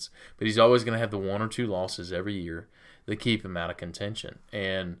seasons, but he's always going to have the one or two losses every year that keep him out of contention.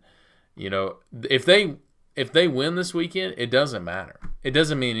 And if they win this weekend, it doesn't matter. It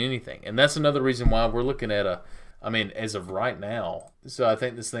doesn't mean anything. And that's another reason why we're looking at as of right now. So I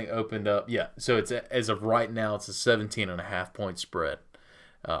think this thing opened up. Yeah. So as of right now, it's a 17.5 point spread.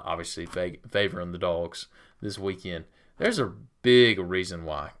 Obviously favoring the Dogs this weekend. There's a big reason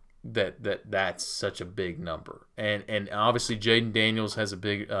why that's such a big number. And obviously Jaden Daniels has a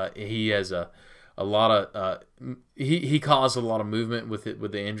big. He has a lot of. He caused a lot of movement with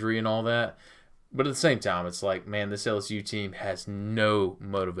the injury and all that. But at the same time, it's like, man, this LSU team has no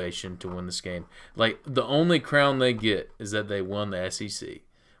motivation to win this game. Like, the only crown they get is that they won the SEC,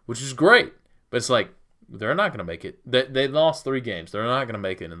 which is great. But it's like, they're not going to make it. They lost 3 games. They're not going to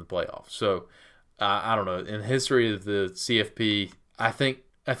make it in the playoffs. So, I don't know. In the history of the CFP, I think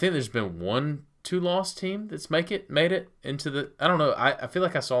there's been 1 2-loss team that's made it into the. I don't know. I feel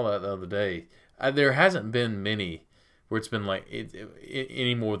like I saw that the other day. There hasn't been many where it's been like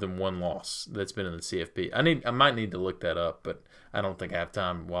any more than 1 loss that's been in the CFP. I might need to look that up, but I don't think I have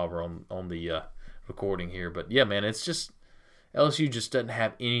time while we're on the recording here. But yeah, man, it's just LSU just doesn't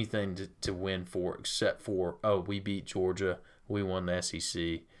have anything to win for except for, we beat Georgia, we won the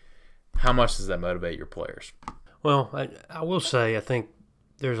SEC. How much does that motivate your players? Well, I will say I think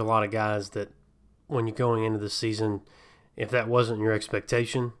there's a lot of guys that when you're going into the season, if that wasn't your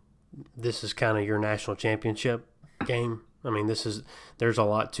expectation, this is kind of your national championship game. I mean, there's a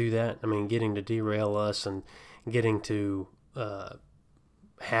lot to that. I mean, getting to derail us and getting to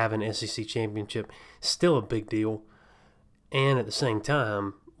have an SEC championship, still a big deal. And at the same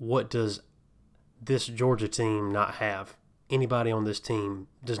time, what does this Georgia team not have? Anybody on this team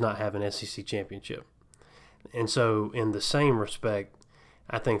does not have an SEC championship. And so in the same respect,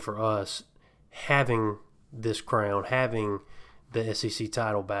 I think for us, having this crown, having the SEC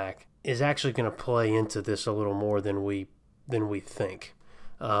title back, is actually going to play into this a little more than we think.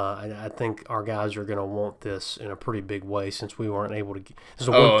 I think our guys are going to want this in a pretty big way since we weren't able to get. This is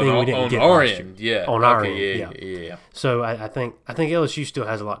the one thing we didn't get last year. On our end, yeah. So I think LSU still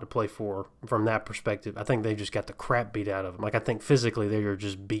has a lot to play for from that perspective. I think they just got the crap beat out of them. Like, I think physically they are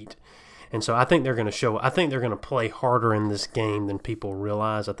just beat. And so I think they're going to show. I think they're going to play harder in this game than people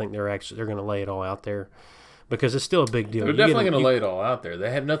realize. I think they're going to lay it all out there. Because it's still a big deal. They're definitely going to lay it all out there.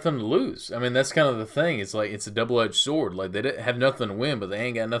 They have nothing to lose. I mean, that's kind of the thing. It's like it's a double-edged sword. Like, they have nothing to win, but they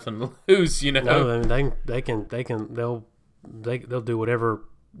ain't got nothing to lose. You know. No, I mean, they'll do whatever.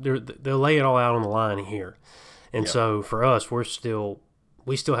 They'll lay it all out on the line here. And so for us, we still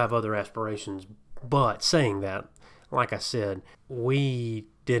have other aspirations. But saying that, like I said, we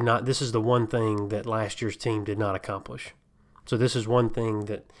did not. This is the one thing that last year's team did not accomplish. So this is one thing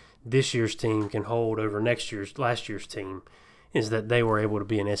that this year's team can hold over last year's team, is that they were able to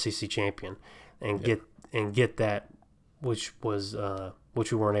be an SEC champion and get that which we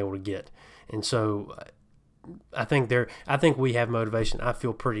weren't able to get. And so I think we have motivation. I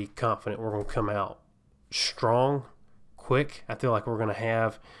feel pretty confident we're going to come out strong, quick. I feel like we're going to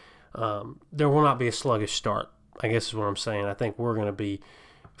have there will not be a sluggish start, I guess is what I'm saying. I think we're going to be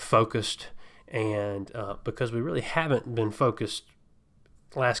focused, and because we really haven't been focused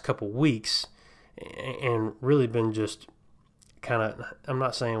last couple weeks and really been just kind of, I'm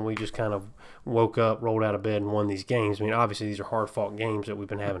not saying we just kind of woke up, rolled out of bed and won these games. I mean, obviously these are hard-fought games that we've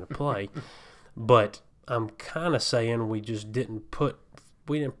been having to play, but I'm kind of saying we just didn't put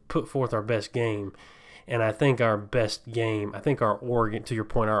forth our best game. And I think our best game, our Oregon, to your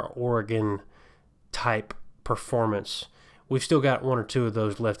point, our Oregon type performance, we've still got 1 or 2 of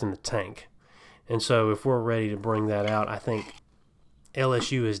those left in the tank. And so if we're ready to bring that out, I think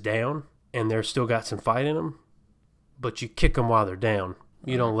LSU is down, and they're still got some fight in them, but you kick them while they're down.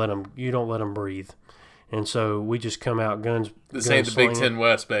 You don't let them breathe. And so we just come out guns. This ain't the Big Ten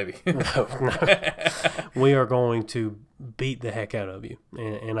West, baby. No. We are going to beat the heck out of you,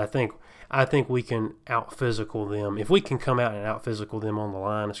 and I think we can out physical them if we can come out and out physical them on the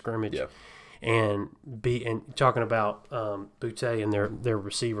line of scrimmage. Yeah. And talking about Butte and their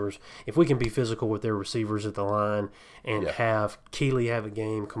receivers, if we can be physical with their receivers at the line and have Keeley have a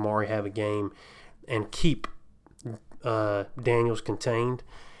game, Kamari have a game, and keep Daniels contained,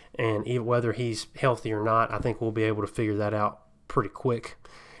 and whether he's healthy or not, I think we'll be able to figure that out pretty quick.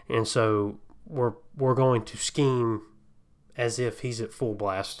 And so we're going to scheme as if he's at full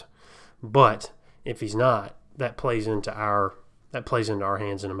blast, but if he's not, that plays into our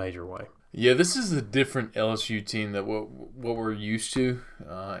hands in a major way. Yeah, this is a different LSU team than what we're used to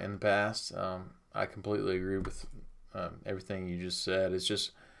in the past. I completely agree with everything you just said. It's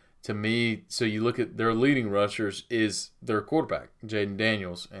just, to me, so you look at their leading rushers is their quarterback, Jaden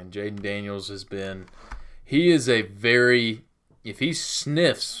Daniels. And Jaden Daniels he is if he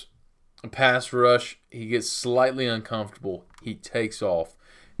sniffs a pass rush, he gets slightly uncomfortable, he takes off.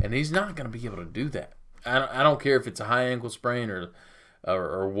 And he's not going to be able to do that. I don't care if it's a high ankle sprain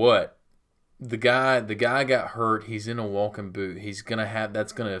or what. The guy got hurt. He's in a walking boot. That's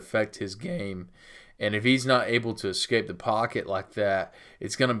going to affect his game. And if he's not able to escape the pocket like that,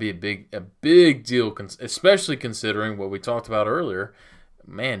 it's going to be a big deal, especially considering what we talked about earlier.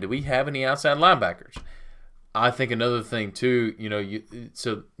 Man, do we have any outside linebackers? I think another thing too,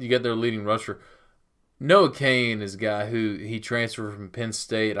 so you got their leading rusher. Noah Cain is a guy who he transferred from Penn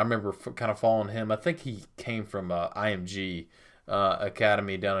State. I remember kind of following him. I think he came from IMG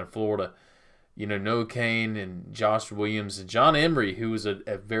Academy down in Florida. Noah Cain and Josh Williams and John Emery, who was a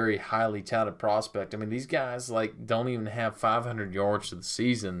very highly touted prospect. I mean, these guys don't even have 500 yards to the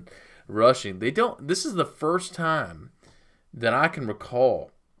season rushing. They don't. This is the first time that I can recall,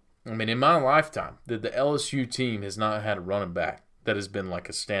 in my lifetime, that the LSU team has not had a running back that has been like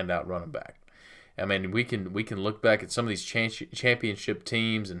a standout running back. We can look back at some of these championship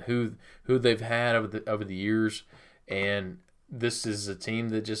teams and who they've had over the years, and this is a team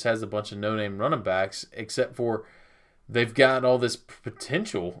that just has a bunch of no-name running backs, except for they've got all this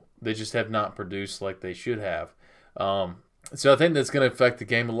potential. They just have not produced like they should have. So I think that's going to affect the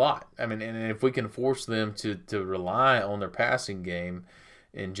game a lot. And if we can force them to rely on their passing game,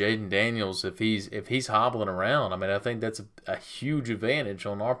 and Jaden Daniels, if he's hobbling around, I think that's a huge advantage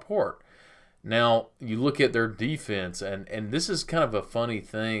on our part. Now, you look at their defense, and this is kind of a funny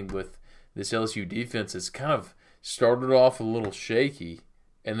thing with this LSU defense. It's kind of started off a little shaky,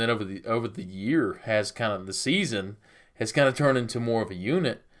 and then over the year the season has kind of turned into more of a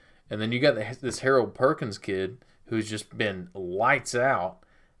unit. And then you got this Harold Perkins kid who's just been lights out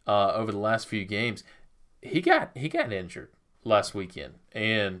over the last few games. He got injured last weekend,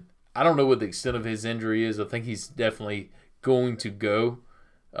 and I don't know what the extent of his injury is. I think he's definitely going to go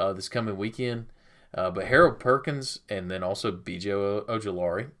this coming weekend. But Harold Perkins and then also B.J.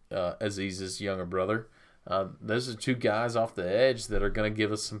 Ojulari, Aziz's younger brother, those are two guys off the edge that are going to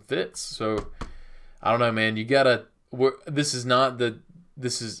give us some fits. So I don't know, man. You gotta. This is not the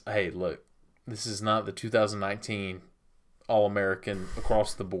 2019 All-American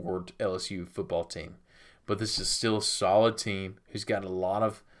across the board LSU football team, but this is still a solid team who's got a lot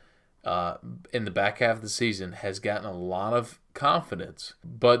of. In the back half of the season, has gotten a lot of confidence.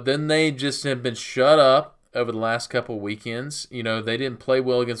 But then they just have been shut up over the last couple of weekends. They didn't play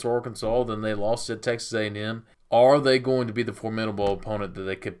well against Arkansas. Then they lost to Texas A&M. Are they going to be the formidable opponent that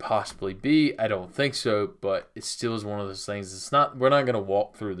they could possibly be? I don't think so, but it still is one of those things. We're not going to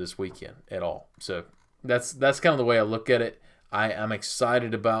walk through this weekend at all. So that's kind of the way I look at it. I'm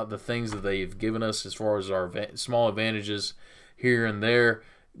excited about the things that they've given us as far as our small advantages here and there.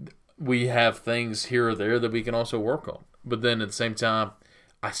 We have things here or there that we can also work on. But then at the same time,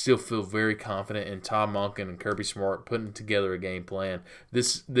 I still feel very confident in Tom Monken and Kirby Smart putting together a game plan.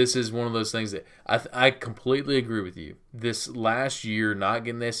 This is one of those things that I completely agree with you. This last year, not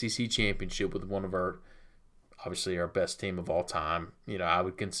getting the SEC championship with one of our best team of all time, I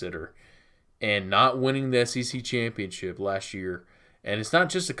would consider, and not winning the SEC championship last year. And it's not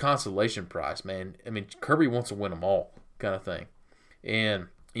just a consolation prize, man. Kirby wants to win them all kind of thing. And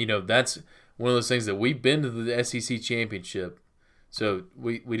that's one of those things that we've been to the SEC championship. So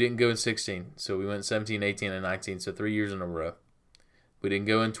we didn't go in 16. So we went 17, 18, and 19. So 3 years in a row. We didn't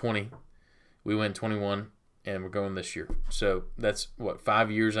go in 20. We went 21, and we're going this year. So that's,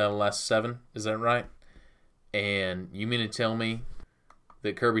 5 years out of the last 7? Is that right? And you mean to tell me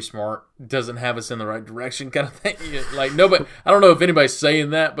that Kirby Smart doesn't have us in the right direction kind of thing? Nobody, I don't know if anybody's saying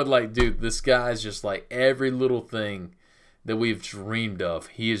that, but dude, this guy's just every little thing that we've dreamed of,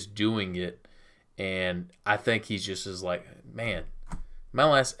 he is doing it. And I think he's just man,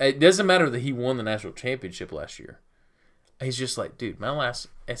 it doesn't matter that he won the national championship last year. He's just dude, my last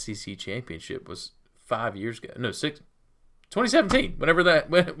SEC championship was 5 years ago. No, 2017, whenever that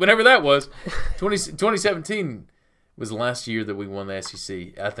was. 2017 was the last year that we won the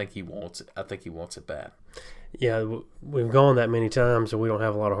SEC. I think he wants it. I think he wants it bad. Yeah, we've gone that many times, and we don't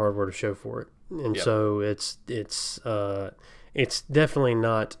have a lot of hardware to show for it. And so it's definitely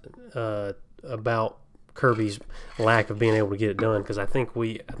not about Kirby's lack of being able to get it done, because I think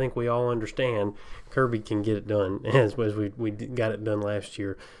we all understand Kirby can get it done as we got it done last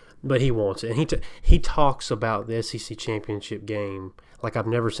year, but he wants it. And he talks about the SEC championship game like I've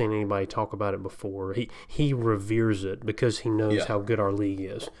never seen anybody talk about it before. He reveres it because he knows how good our league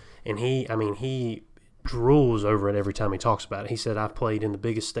is, and he drools over it every time he talks about it. He said, I've played in the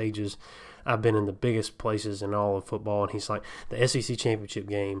biggest stages, I've been in the biggest places in all of football, and he's like, the SEC championship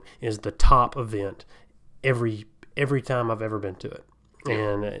game is the top event every time I've ever been to it.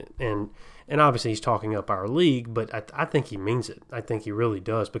 And obviously he's talking up our league, but I think he means it. I think he really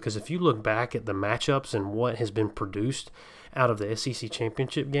does, because if you look back at the matchups and what has been produced out of the SEC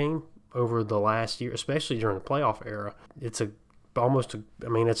championship game over the last year, especially during the playoff era, it's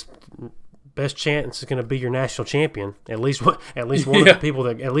it's best chance it's going to be your national champion. At least one of the people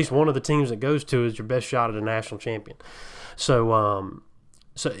at least one of the teams that goes to is your best shot at a national champion. So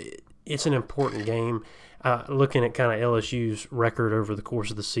it's an important game. Looking at kind of LSU's record over the course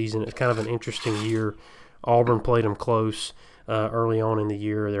of the season, it's kind of an interesting year. Auburn played them close early on in the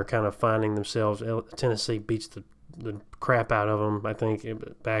year. They're kind of finding themselves. Tennessee beats the crap out of them, I think,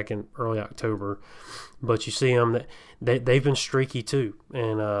 back in early October. But you see them, they've been streaky too.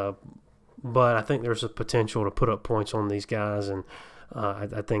 But I think there's a potential to put up points on these guys, and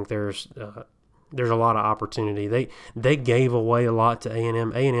I think there's a lot of opportunity. They gave away a lot to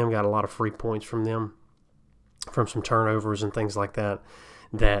A&M. A&M got a lot of free points from them, from some turnovers and things like that.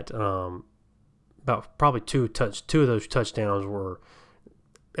 About probably two of those touchdowns were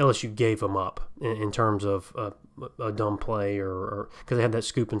LSU gave them up in terms of a dumb play, or because they had that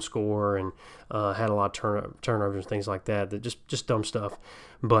scoop and score and had a lot of turnovers and things like that. That just dumb stuff.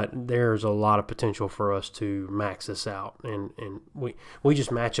 But there's a lot of potential for us to max this out, and we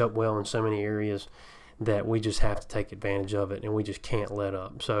just match up well in so many areas that we just have to take advantage of it, and we just can't let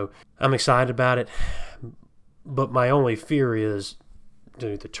up. So I'm excited about it, but my only fear is,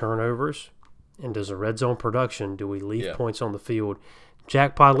 do the turnovers and does the red zone production, do we leave points on the field?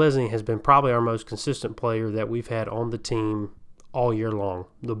 Jack Podlesny has been probably our most consistent player that we've had on the team all year long.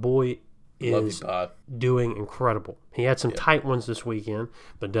 The boy is doing incredible. He had some tight ones this weekend,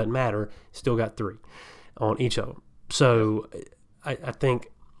 but it doesn't matter. Still got 3 on each of them. So I think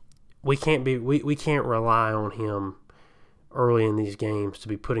we can't rely on him early in these games to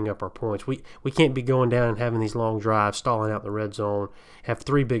be putting up our points. We can't be going down and having these long drives, stalling out the red zone, have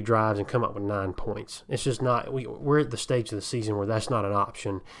 3 big drives and come up with 9 points. It's just not. We're at the stage of the season where that's not an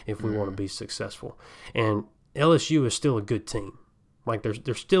option if we want to be successful. And LSU is still a good team. Like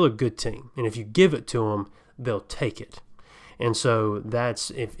they're still a good team, and if you give it to them, they'll take it. And so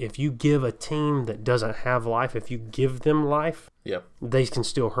that's if you give a team that doesn't have life, if you give them life, they can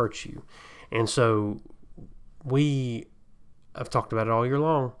still hurt you. And so I've talked about it all year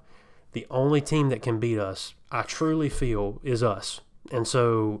long. The only team that can beat us, I truly feel, is us. And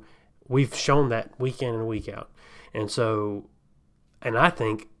so we've shown that week in and week out. And I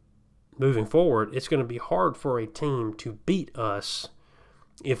think moving forward, it's going to be hard for a team to beat us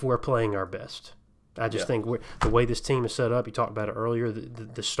if we're playing our best. I just think the way this team is set up, you talked about it earlier,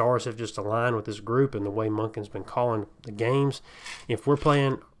 the stars have just aligned with this group and the way Monken's been calling the games. If we're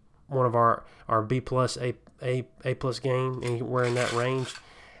playing one of our B+, A+ game, anywhere in that range,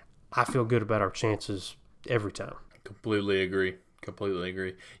 I feel good about our chances every time. Completely agree.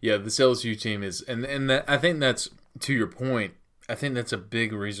 Yeah, this LSU team is, and that, I think that's, to your point, I think that's a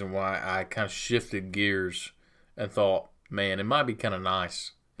big reason why I kind of shifted gears and thought, man, it might be kind of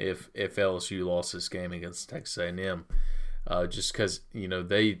nice if LSU lost this game against Texas A&M, just because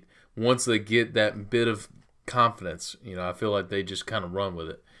they once they get that bit of confidence, I feel like they just kind of run with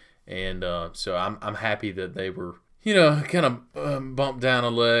it. And so I'm happy that they were, kind of bumped down a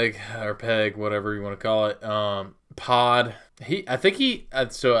leg or peg, whatever you want to call it. Pod, I think the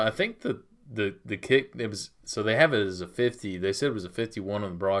kick, it was, so they have it as a 50. They said it was a 51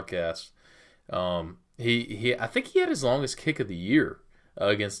 on the broadcast. I think he had his longest kick of the year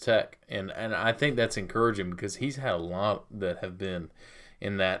against Tech, and I think that's encouraging because he's had a lot that have been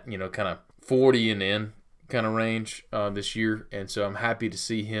in that kind of 40 and in kind of range this year, and so I'm happy to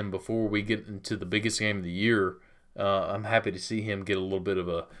see him before we get into the biggest game of the year. I'm happy to see him get a little bit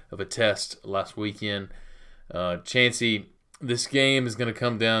of a test last weekend. Chancey, this game is going to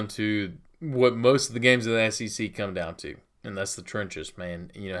come down to what most of the games of the SEC come down to, and that's the trenches,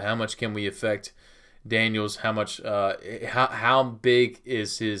 man. How much can we affect Daniels? How much? How big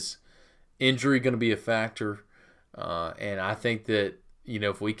is his injury going to be a factor? And I think that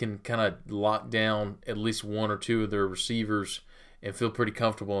if we can kind of lock down at least one or two of their receivers and feel pretty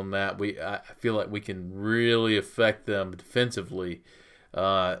comfortable in that, I feel like we can really affect them defensively.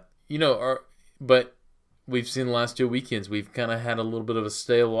 But we've seen the last 2 weekends, we've kind of had a little bit of a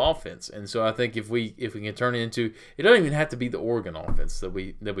stale offense, and so I think if we can turn it into, it doesn't even have to be the Oregon offense that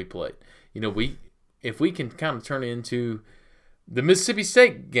we played. If we can kind of turn it into the Mississippi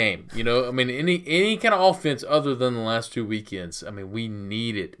State game, any kind of offense other than the last 2 weekends, we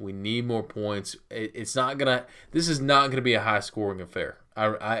need it. We need more points. This is not gonna be a high scoring affair.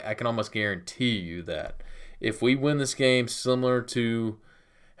 I can almost guarantee you that if we win this game similar to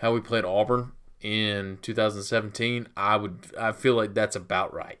how we played Auburn in 2017, I feel like that's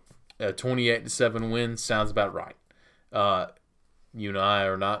about right. A 28-7 win sounds about right. You and I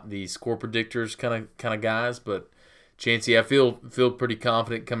are not the score predictors kind of guys, but Chancey, I feel pretty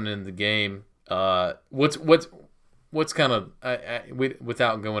confident coming into the game. What's kind of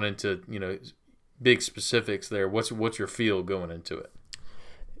without going into big specifics there. What's your feel going into it?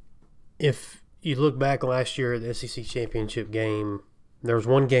 If you look back last year at the SEC championship game, there was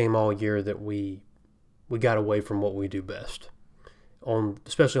one game all year that we got away from what we do best,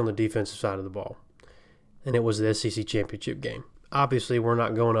 especially on the defensive side of the ball, and it was the SEC championship game. Obviously, we're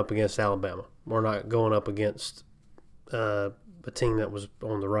not going up against Alabama. We're not going up against a team that was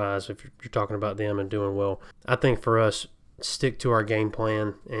on the rise, if you're talking about them and doing well. I think for us, stick to our game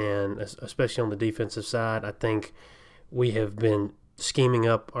plan, and especially on the defensive side, I think we have been scheming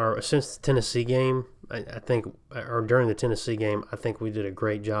up since the Tennessee game. I think, or during the Tennessee game, I think we did a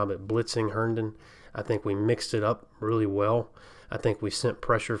great job at blitzing Herndon. I think we mixed it up really well. I think we sent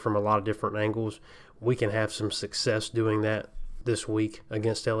pressure from a lot of different angles. We can have some success doing that this week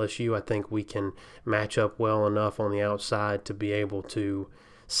against LSU. I think we can match up well enough on the outside to be able to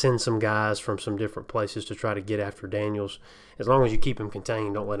send some guys from some different places to try to get after Daniels. As long as you keep him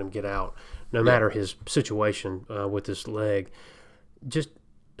contained, don't let him get out, no matter his situation with his leg. Just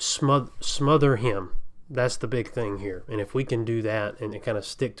smother him. That's the big thing here. And if we can do that and kind of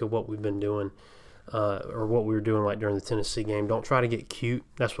stick to what we've been doing, or what we were doing like during the Tennessee game, don't try to get cute.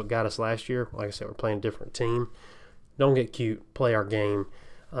 That's what got us last year. Like I said, we're playing a different team. Don't get cute. Play our game.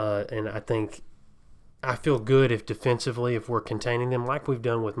 And I feel good if defensively, if we're containing them like we've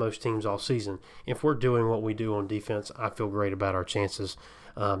done with most teams all season. If we're doing what we do on defense, I feel great about our chances.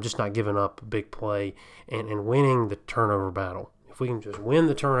 Just not giving up a big play and winning the turnover battle. If we can just win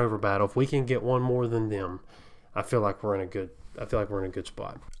the turnover battle, if we can get one more than them, I feel like we're in a good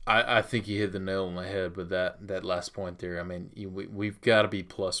spot. I think you hit the nail on the head with that last point there. I mean, we've got to be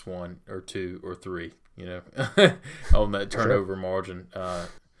 +1 or 2 or 3, on that turnover margin.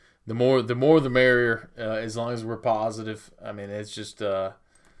 The more the merrier. As long as we're positive. I mean, it's just I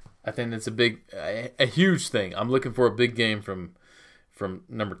think that's a huge thing. I'm looking for a big game from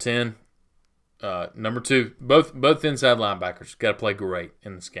number 10. Number 2, both inside linebackers got to play great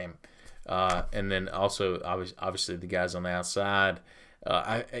in this game, and then also obviously the guys on the outside.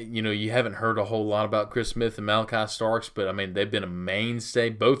 You haven't heard a whole lot about Chris Smith and Malachi Starks, but I mean they've been a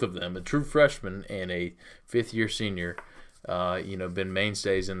mainstay, both of them, a true freshman and a fifth-year senior. Been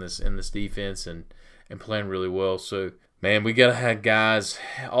mainstays in this defense and playing really well. So man, we gotta have guys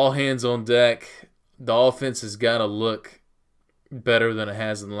all hands on deck. The offense has got to look better than it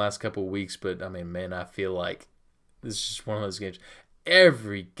has in the last couple of weeks, but I mean, man, I feel like this is just one of those games.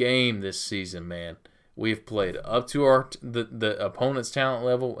 Every game this season, man, we have played up to the opponent's talent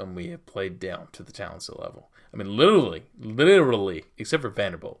level, and we have played down to the talent level. I mean, literally, except for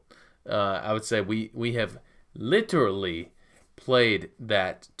Vanderbilt, I would say we have literally played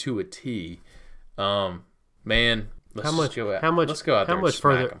that to a T. Man, let's go out there and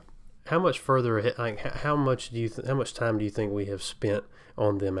smack them. How much further? Like, how much time do you think we have spent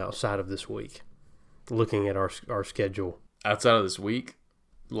on them outside of this week? Looking at our schedule outside of this week,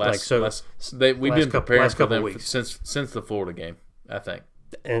 we've been preparing for them since the Florida game, I think.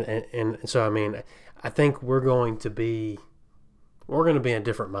 And so I mean, I think we're going to be in a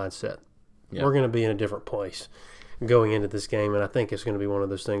different mindset. Yeah. We're going to be in a different place going into this game, and I think it's going to be one of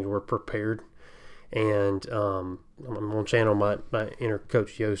those things we're prepared. And I'm going to channel my inner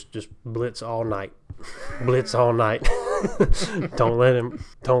Coach Yost, just blitz all night. Don't let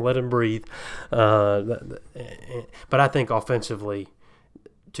him breathe. But I think offensively,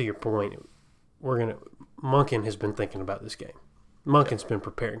 to your point, Monken has been thinking about this game. Monken's been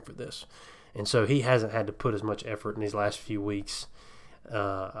preparing for this. And so he hasn't had to put as much effort in these last few weeks.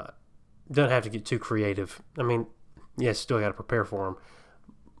 Doesn't have to get too creative. I mean, yes, still got to prepare for him.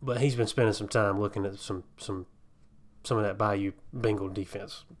 But he's been spending some time looking at some of that Bayou Bengal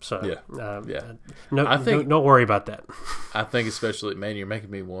defense. So don't worry about that. I think especially, man, you're making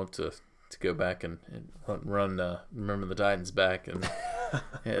me want to go back and run Remember the Titans back and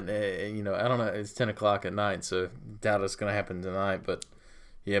I don't know, it's 10 o'clock at night, so doubt it's going to happen tonight. But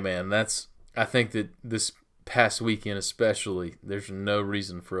yeah, man, I think that this past weekend especially, there's no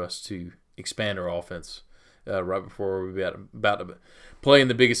reason for us to expand our offense right before we're about to play in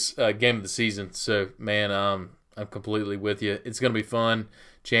the biggest game of the season. So, man, I'm completely with you. It's going to be fun.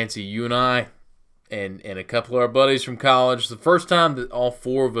 Chancey, you and I and a couple of our buddies from college, the first time that all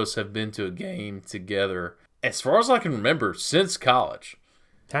four of us have been to a game together, as far as I can remember, since college.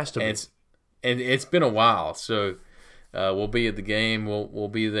 Has to be. And it's been a while. So, We'll be at the game. We'll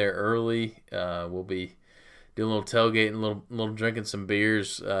be there early. We'll be doing a little tailgating, a little drinking some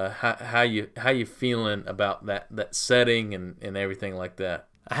beers. How you feeling about that setting and everything like that?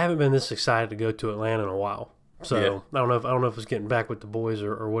 I haven't been this excited to go to Atlanta in a while. So Yeah. I don't know if it's getting back with the boys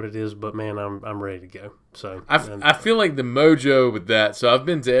or what it is, but man, I'm ready to go. So I feel like the mojo with that. So I've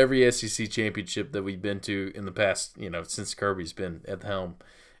been to every SEC championship that we've been to in the past, since Kirby's been at the helm,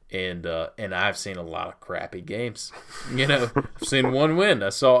 and I've seen a lot of crappy games. I've seen one win. I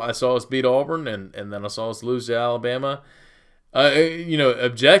saw us beat Auburn, and then I saw us lose to Alabama.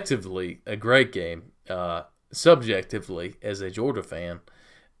 Objectively a great game. Subjectively, as a Georgia fan,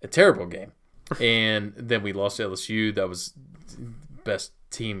 a terrible game. And then we lost to LSU. That was the best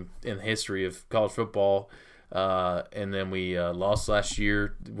team in the history of college football. And then we lost last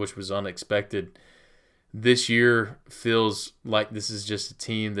year, which was unexpected. This year feels like this is just a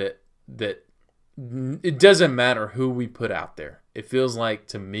team that it doesn't matter who we put out there. It feels like,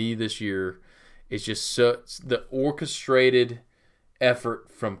 to me, this year is just the orchestrated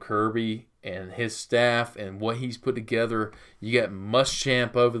effort from Kirby and his staff and what he's put together. You got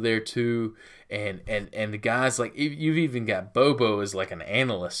Muschamp over there too, and the guys, like, you've even got Bobo as like an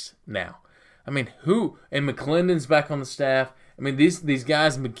analyst now. I mean, and McClendon's back on the staff. I mean, these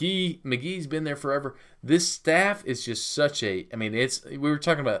guys, McGee's been there forever. This staff is just such a. I mean, we were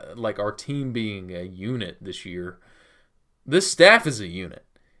talking about like our team being a unit this year. This staff is a unit,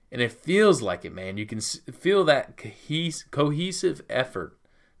 and it feels like it, man. You can feel that cohesive effort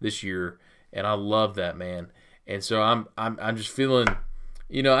this year. And I love that, man. And so I'm just feeling,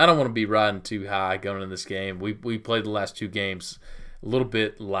 I don't want to be riding too high going into this game. We played the last two games a little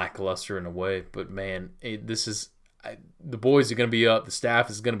bit lackluster in a way, but man, the boys are going to be up, the staff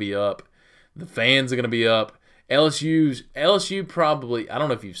is going to be up, the fans are going to be up. LSU probably, I don't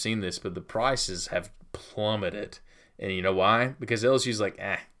know if you've seen this, but the prices have plummeted. And you know why? Because LSU's like,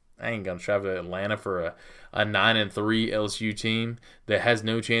 I ain't going to travel to Atlanta for a 9-3 LSU team that has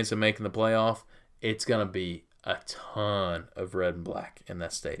no chance of making the playoff. It's going to be a ton of red and black in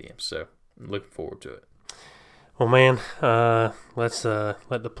that stadium. So I'm looking forward to it. Well, man, let's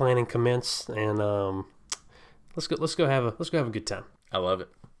let the planning commence, and let's go have a good time. I love it.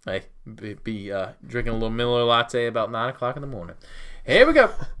 Hey, be drinking a little Miller latte about 9 o'clock in the morning. Here we go.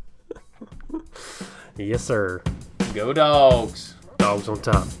 Yes, sir. Go Dogs. Dogs on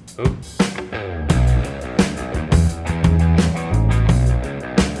top. Ooh.